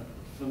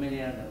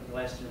 familiar in the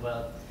Western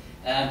world,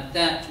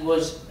 that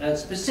was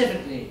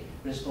specifically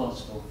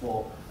responsible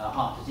for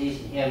heart disease.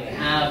 And here we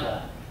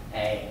have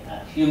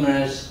a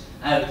humorous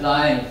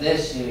outline of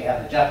this. Here we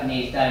have the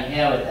Japanese down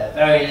here with a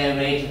very low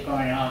rate of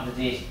coronary heart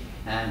disease,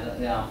 and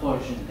the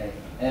unfortunately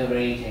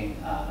overeating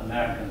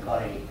American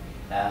colleague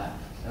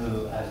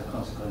who, as a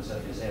consequence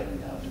of his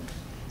overindulgence,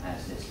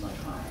 has this much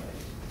higher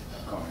rate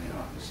of coronary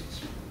heart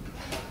disease.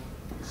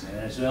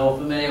 So we're all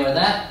familiar with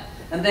that.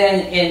 And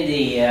then in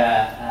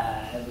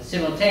the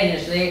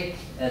simultaneously,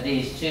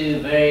 these two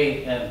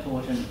very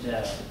important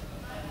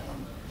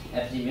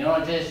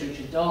epidemiologists,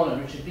 Richard Dole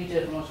and Richard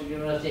Peter from Oxford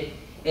University,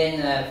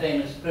 in a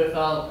famous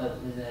profile,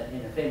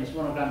 in a famous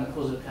monogram, The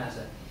Cause of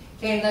Cancer,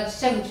 claimed that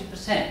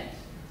 70%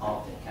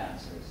 of the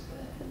cancers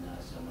in the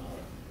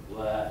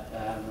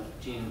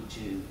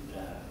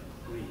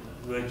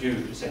were due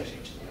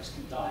essentially to the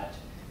Western diet.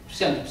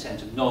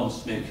 70% of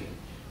non-smoking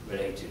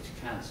related to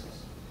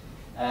cancers.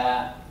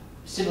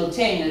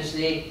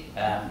 Simultaneously,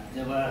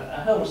 there were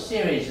a whole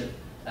series of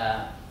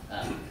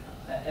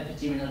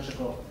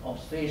epidemiological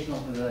observational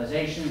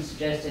visualizations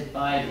suggested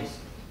by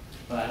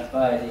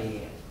the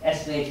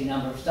escalating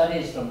number of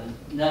studies from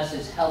the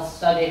Nurses' Health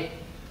Study,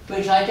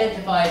 which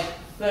identified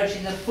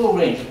virtually the full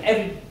range of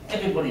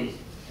everybody's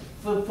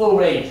full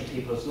range of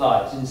people's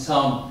lives in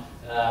some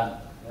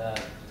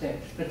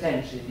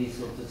potentially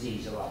lethal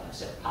disease or other.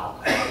 So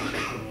alcohol is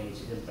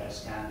incriminated in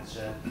breast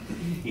cancer,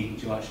 eating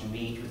too much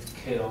meat with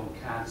colon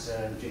cancer,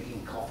 and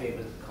drinking coffee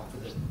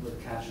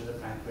with cancer of the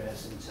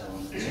pancreas, and so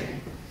on and so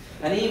on.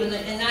 And even the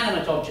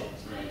inanimate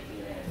objects,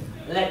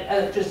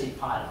 electricity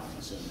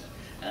pylons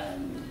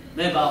and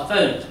mobile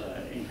phones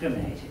were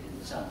incriminated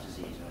in some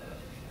disease or other.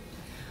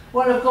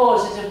 Well, of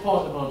course, it's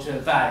impossible to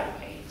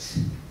evaluate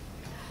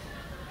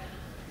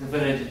the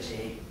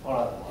validity or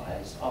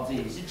otherwise of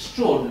these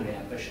extraordinarily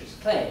ambitious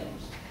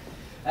claims,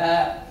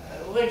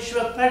 which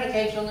were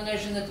predicated on the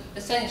notion that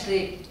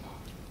essentially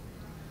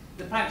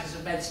the practice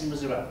of medicine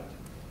was irrelevant.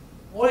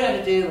 All you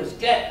had to do was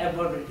get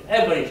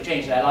everybody to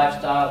change their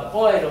lifestyle,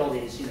 avoid all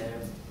these,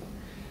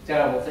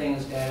 terrible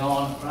things going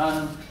on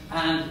around them,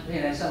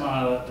 and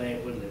somehow or other they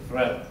would live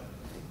forever.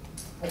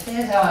 It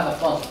is, however,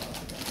 possible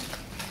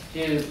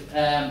to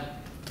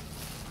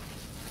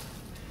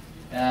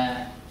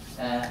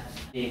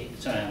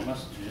sorry, I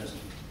must just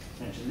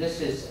mention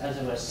this is, as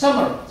it were,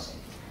 summarising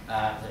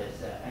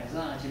this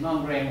anxiety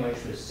mongering,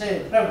 which was so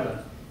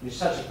prevalent, which is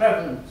such a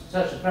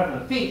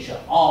prevalent feature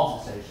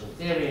of the social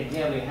theory. And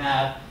here we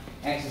have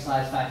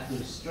exercise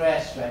factors,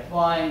 stress, red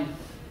wine,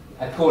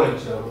 according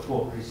to a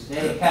report recently,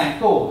 it can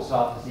cause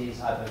heart disease,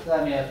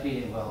 hypothermia,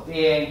 feeling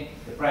well-being,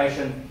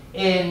 depression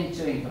in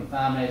two-income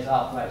families,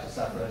 arthritis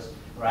sufferers,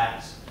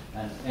 rats,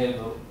 and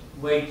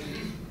overweight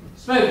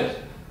smokers.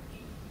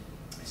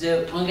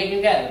 So one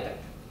can get the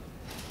picture.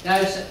 Now,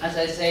 as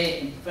I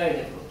say, it's very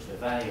difficult to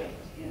evaluate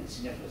the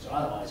significance or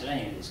otherwise of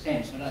any of these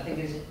claims, but I think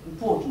it's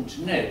important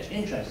to note,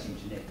 interesting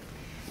to note,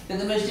 that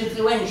the most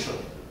influential,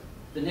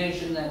 the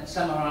notion that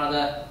somehow or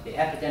other the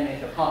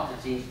epidemic of heart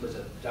disease was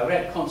a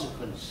direct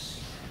consequence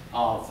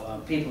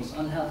of people's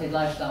unhealthy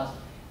lifestyles,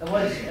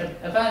 was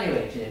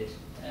evaluated,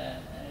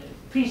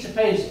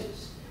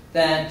 presupposes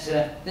that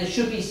there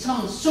should be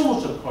some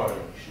sort of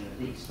correlation, at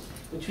least,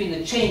 between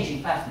the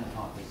changing pattern of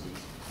heart disease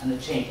and the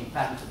changing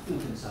patterns of food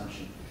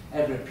consumption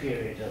over a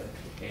period of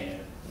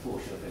 40 or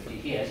 50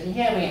 years. And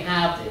here we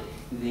have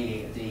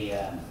the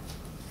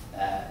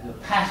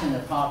pattern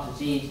of heart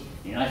disease in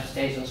the United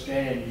States,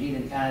 Australia, New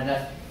Zealand,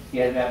 Canada.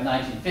 Here we have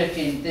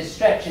 1915. This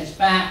stretches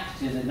back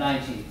to the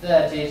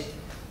 1930s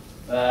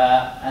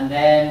and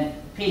then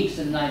peaks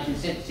in the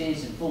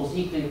 1960s and falls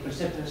equally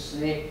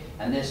precipitously.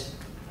 And this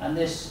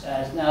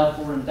has now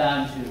fallen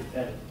down to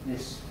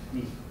these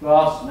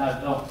graphs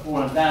now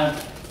fallen down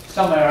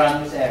somewhere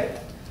around this area.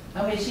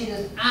 And we see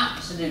there's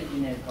absolutely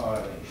no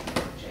correlation with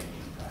the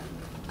changing pattern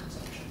of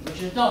consumption, which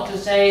is not to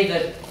say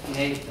that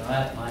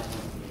diet might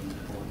not be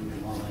important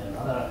in one way or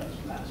another. It's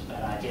perhaps a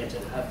bad idea to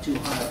have too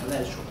high a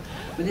cholesterol.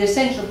 But the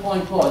essential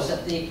point was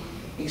that the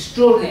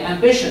extraordinarily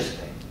ambitious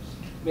claims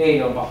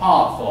made on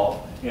behalf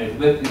of the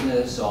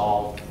wickedness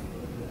of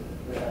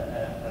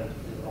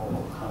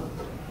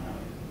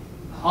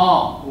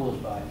harm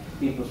caused by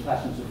people's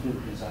patterns of food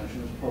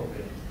consumption was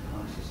appropriate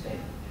and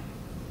unsustainable.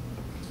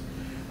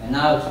 And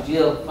now to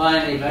deal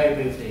finally, very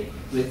briefly,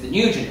 with the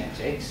new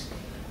genetics,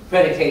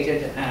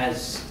 predicated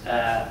as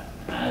I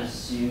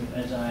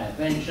have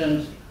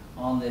mentioned,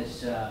 on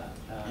this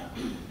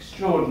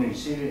extraordinary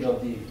series of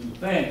the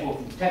very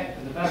important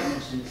technical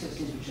developments in the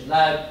 60s, which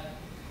allowed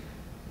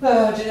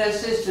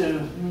geneticists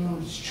to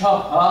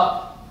chop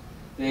up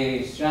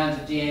the strands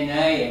of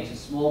DNA into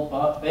small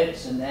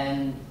bits and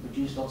then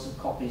produce lots of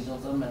copies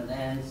of them and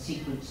then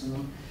sequence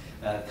them,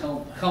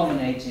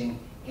 culminating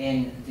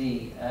in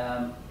the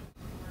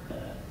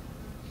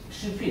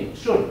supreme,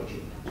 extraordinary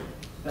gene,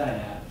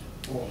 spelling out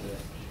all the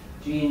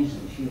genes in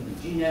the human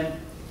genome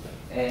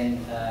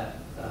in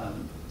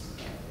 2000.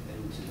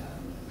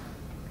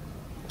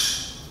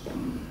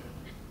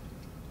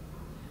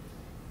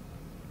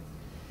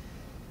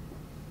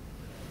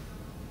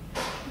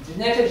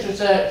 Genetics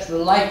research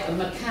will, like a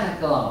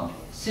mechanical army,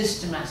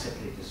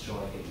 systematically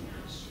destroy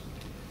ignorance.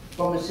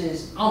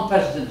 Promises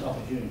unprecedented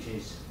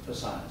opportunities for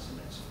science and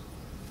medicine.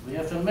 We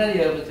are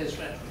familiar with this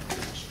rhetoric,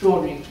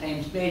 extraordinary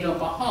claims made on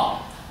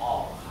behalf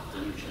of the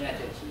new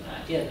genetics, and the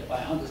idea that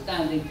by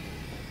understanding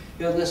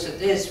illness at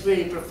this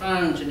really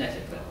profound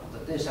genetic level,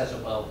 that this, as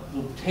it will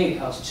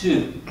take us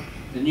to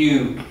the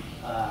new,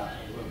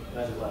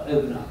 as it were,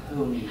 open up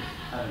whole new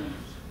avenues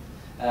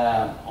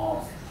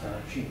of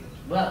treatment.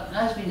 Well,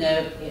 as we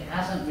know, it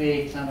hasn't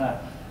really come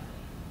out.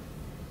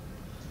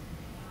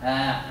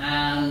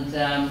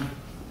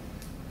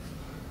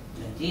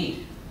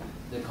 Indeed,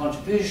 the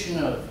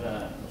contribution of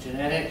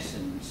genetics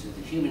and to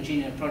the Human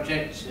Genome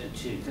Project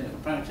to clinical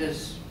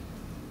practice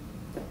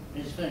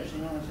is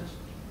virtually non-existent.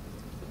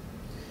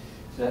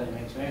 Certainly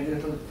makes very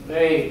little,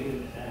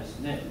 has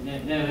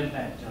no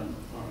impact on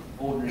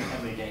ordinary,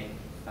 everyday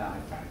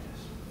family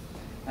practice.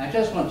 I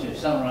just want to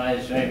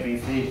summarize very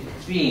briefly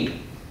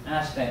three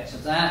aspects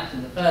of that,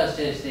 and the first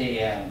is the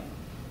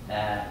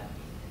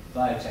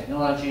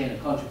biotechnology and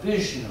the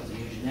contribution of the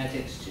new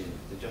genetics to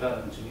the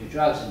development of new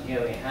drugs. And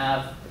here we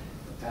have a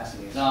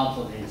classic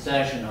example, the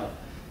insertion of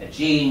a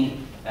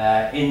gene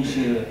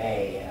into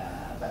a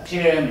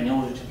bacterium in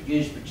order to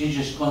produce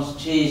prodigious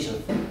quantities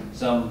of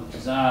some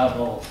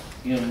desirable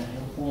human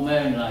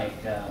hormone like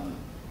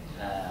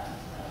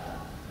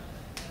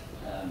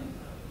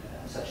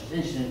such as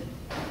insulin.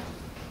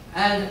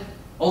 And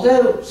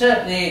although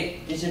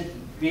certainly it's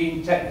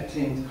been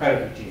technically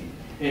incredibly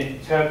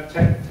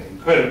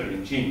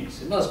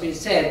ingenious, it must be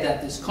said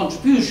that this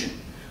contribution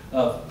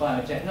of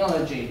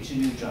biotechnology to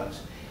new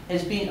drugs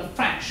has been a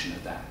fraction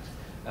of that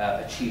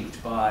achieved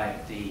by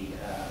the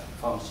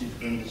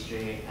pharmaceutical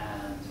industry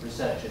and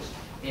researchers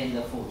in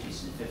the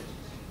 40s and 50s.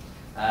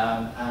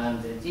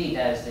 And indeed,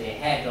 as the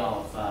head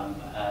of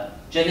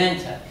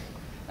Genentech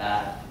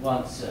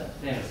once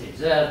famously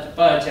observed,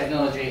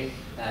 biotechnology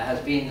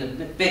has been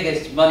the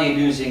biggest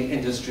money-losing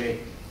industry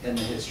in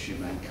the history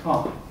of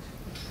mankind.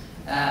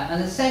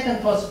 And the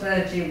second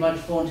possibility, much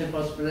vaunted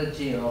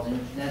possibility of the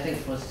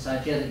genetics, was this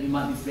idea that you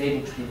might be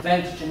able to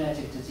prevent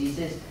genetic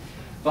diseases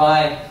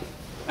by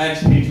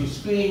antenatal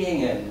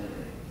screening and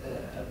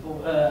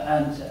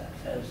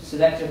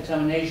selective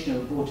termination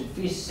of aborted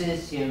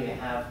fetuses. Here we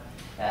have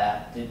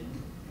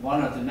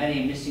one of the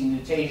many missing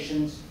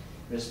mutations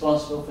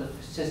responsible for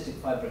cystic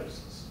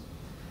fibrosis.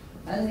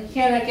 And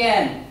here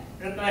again,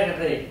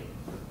 regrettably,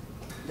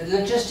 the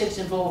logistics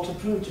involved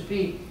proved to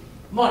be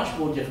much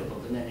more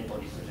difficult than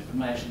anybody could have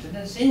imagined. And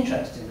it's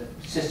interesting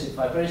that cystic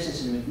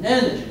fibrosis, and we've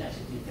known the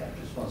genetic defect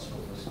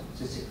responsible for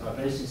cystic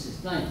fibrosis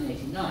since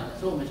 1989,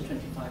 that's almost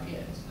 25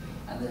 years.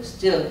 And there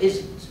still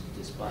isn't,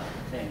 despite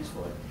the claims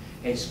for it,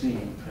 a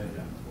screening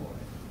program for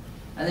it.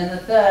 And then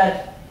the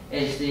third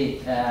is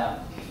gene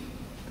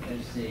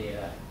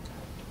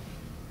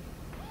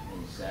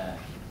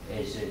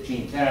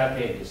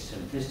therapy, this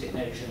simplistic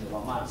notion that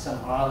one might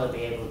somehow or other be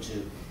able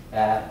to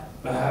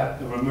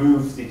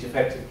remove the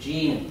defective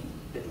gene,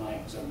 a bit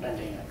like sort of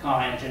blending a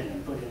car engine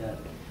and putting a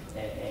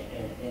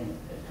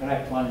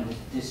correct one in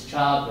this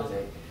child with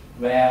a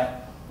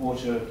rare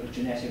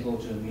genetic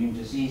autoimmune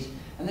disease.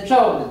 And the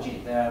trouble with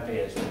gene therapy,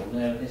 as we all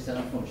know, is that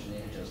unfortunately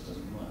it just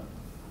doesn't work.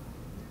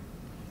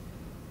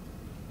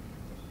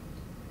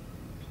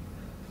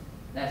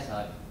 That's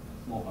like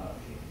more biology.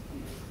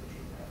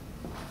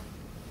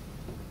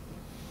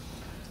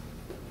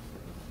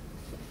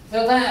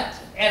 So that,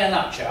 in a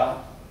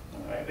nutshell,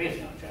 in a very brief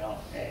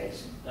nutshell,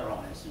 is the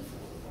rise and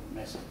fall of modern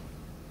medicine.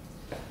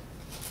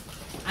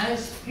 And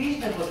it's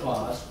reasonable to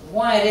ask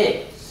why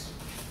it is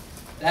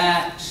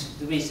that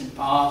the recent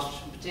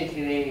past,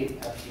 particularly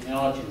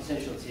epidemiology and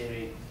social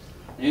theory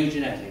and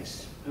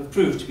eugenetics, have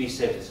proved to be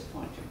so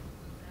disappointing.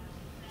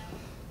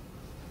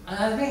 And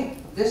I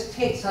think this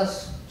takes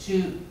us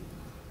to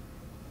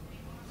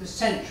the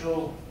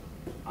central,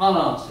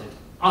 unanswered,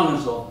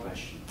 unresolved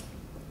question,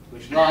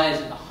 which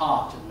lies at the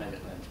heart of the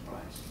medical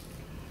enterprise,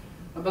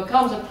 and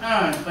becomes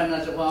apparent when,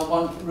 as it were,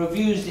 one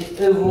reviews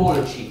the overall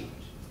achievement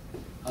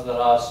of the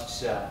last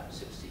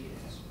 60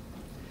 years.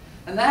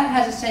 And that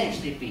has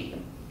essentially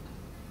been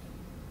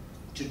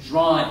to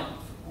drive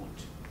or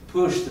to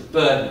push the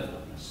burden of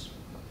illness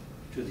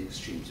to the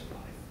extremes of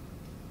life.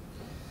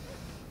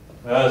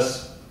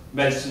 Whereas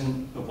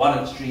medicine, at one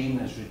extreme,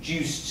 has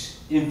reduced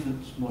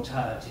infant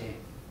mortality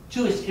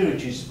to its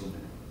irreducible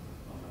minimum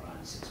of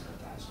around 6 per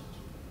thousand.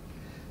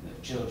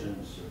 Children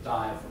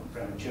die from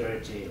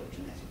prematurity or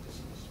genetic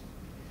disease.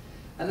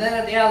 And then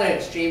at the other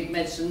extreme,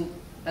 medicine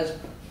has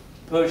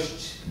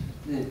pushed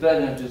the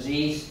burden of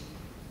disease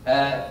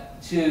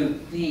to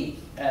the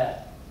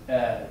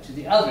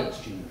other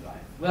extreme of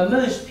life, where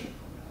most people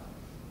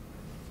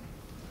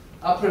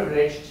now are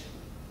privileged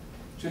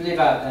to live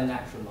out their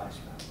natural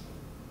lifespan.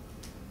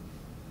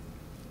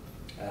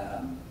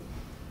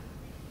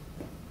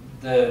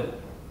 They're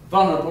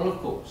vulnerable, of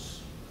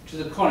course, to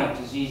the chronic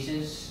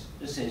diseases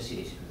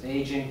associated with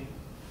aging,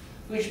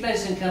 which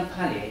medicine can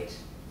palliate,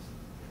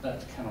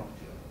 but cannot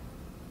cure.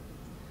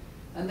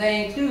 And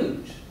they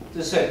include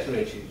the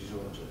circulatory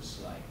disorders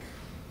like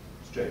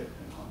stroke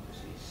and heart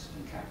disease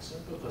and cancer,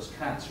 because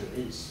cancer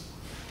is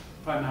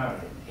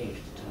primarily an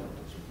age-determined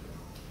disorder.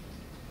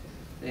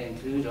 They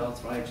include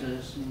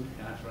arthritis and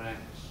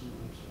cataracts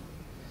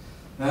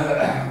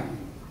and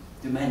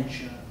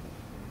dementia.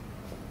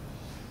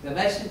 The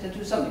medicine can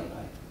do something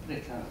about it, but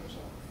it cannot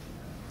resolve.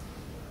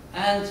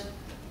 And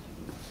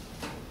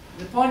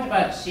the point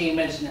about seeing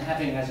medicine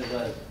having, as it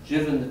were,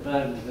 driven the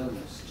burden of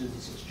illness to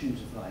these extremes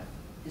of life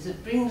is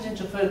it brings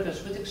into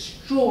focus with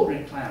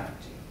extraordinary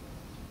clarity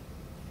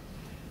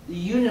the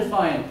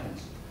unifying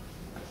principle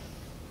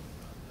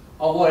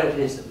of what it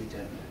is that we don't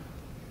know.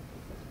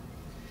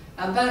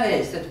 And that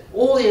is that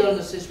all the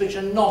illnesses which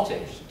are not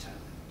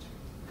age-determined,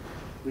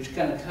 which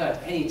can occur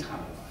at any time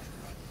of life,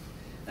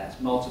 that's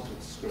multiple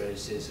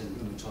sclerosis and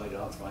rheumatoid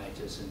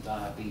arthritis and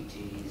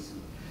diabetes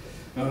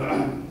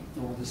and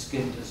all the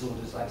skin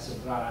disorders like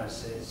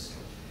psoriasis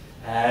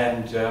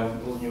and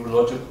all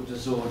neurological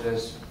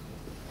disorders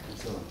and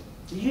so on.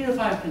 The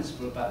unifying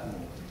principle about them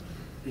all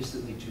is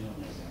that we do not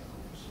know their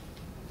cause.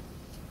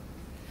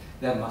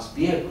 There must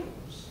be a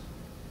cause.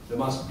 There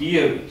must be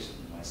a reason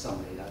why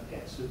somebody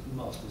gets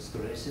multiple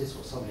sclerosis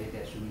or somebody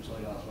gets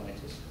rheumatoid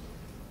arthritis,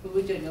 but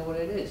we don't know what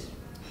it is.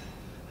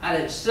 And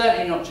it's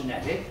certainly not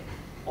genetic,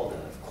 although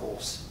of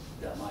course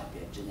there might be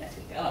a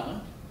genetic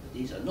element, but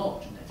these are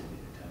not genetically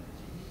determined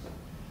diseases.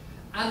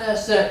 And they're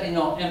certainly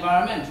not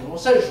environmental or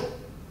social,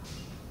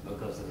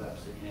 because there's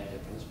absolutely no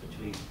difference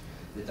between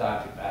the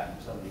dietary pattern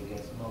of somebody who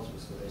gets multiple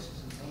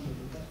sclerosis and somebody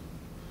who doesn't.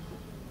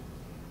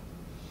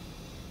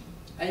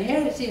 And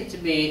here it seems to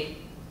be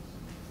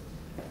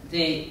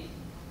the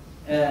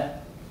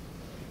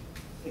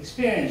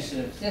experience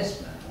of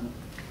this man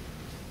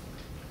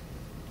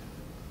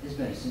is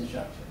most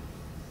instructive.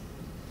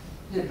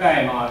 This is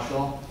Barry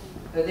Marshall,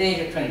 at the age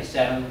of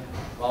 27,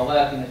 while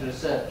working as a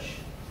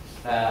researcher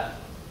at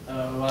the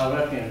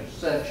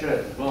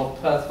Royal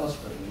Perth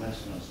Hospital in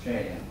Western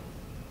Australia,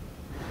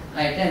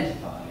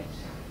 identified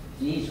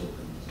these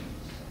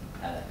organisms,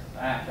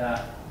 Helicobacter,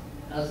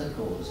 as the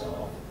cause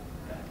of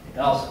gastric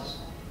ulcers.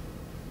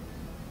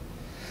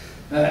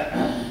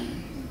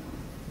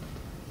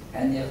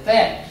 And the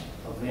effect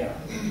of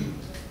realizing,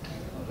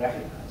 of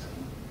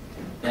recognizing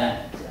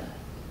that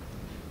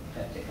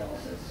peptic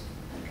ulcers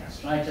and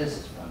gastritis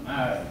is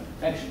primarily an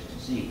infectious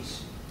disease,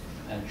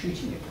 and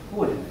treating it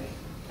accordingly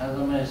has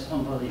the most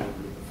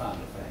unbelievably profound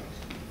effect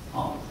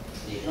on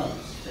the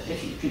illness. So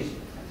if you treat it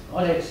with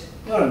antibiotics,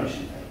 your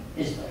remission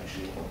rate is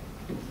virtually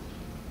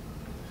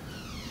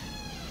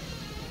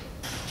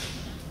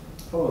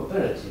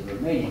probability of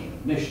remaining in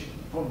remission,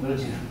 the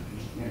probability of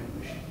remaining in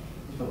remission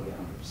is probably 100%.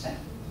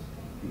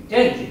 If you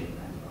don't treat with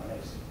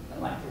antibiotics, the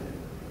likelihood of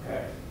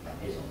recurring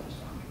is almost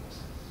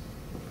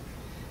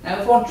 100%. Now,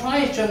 if one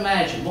tries to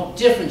imagine what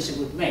difference it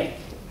would make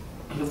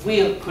if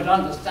we could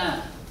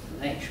understand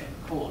the nature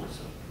and cause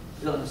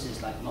of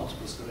illnesses like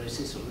multiple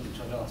sclerosis or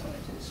rheumatoid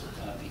arthritis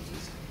or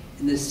diabetes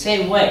in the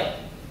same way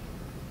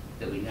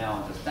that we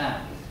now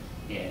understand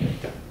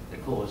the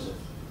cause of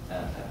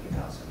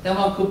peptic ulcer, then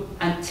one could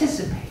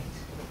anticipate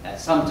at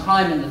some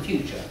time in the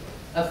future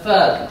a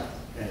further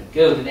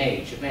golden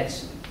age of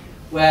medicine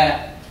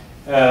where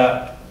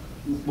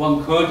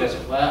one could, as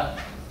it were,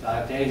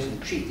 diagnose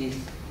and treat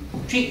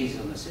these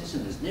illnesses,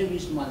 and there's no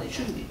reason why they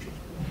shouldn't be treated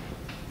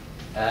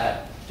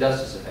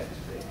just as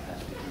effectively as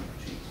we can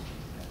treat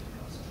peptic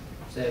ulcer.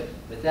 So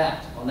with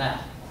that, on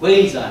that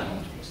quasi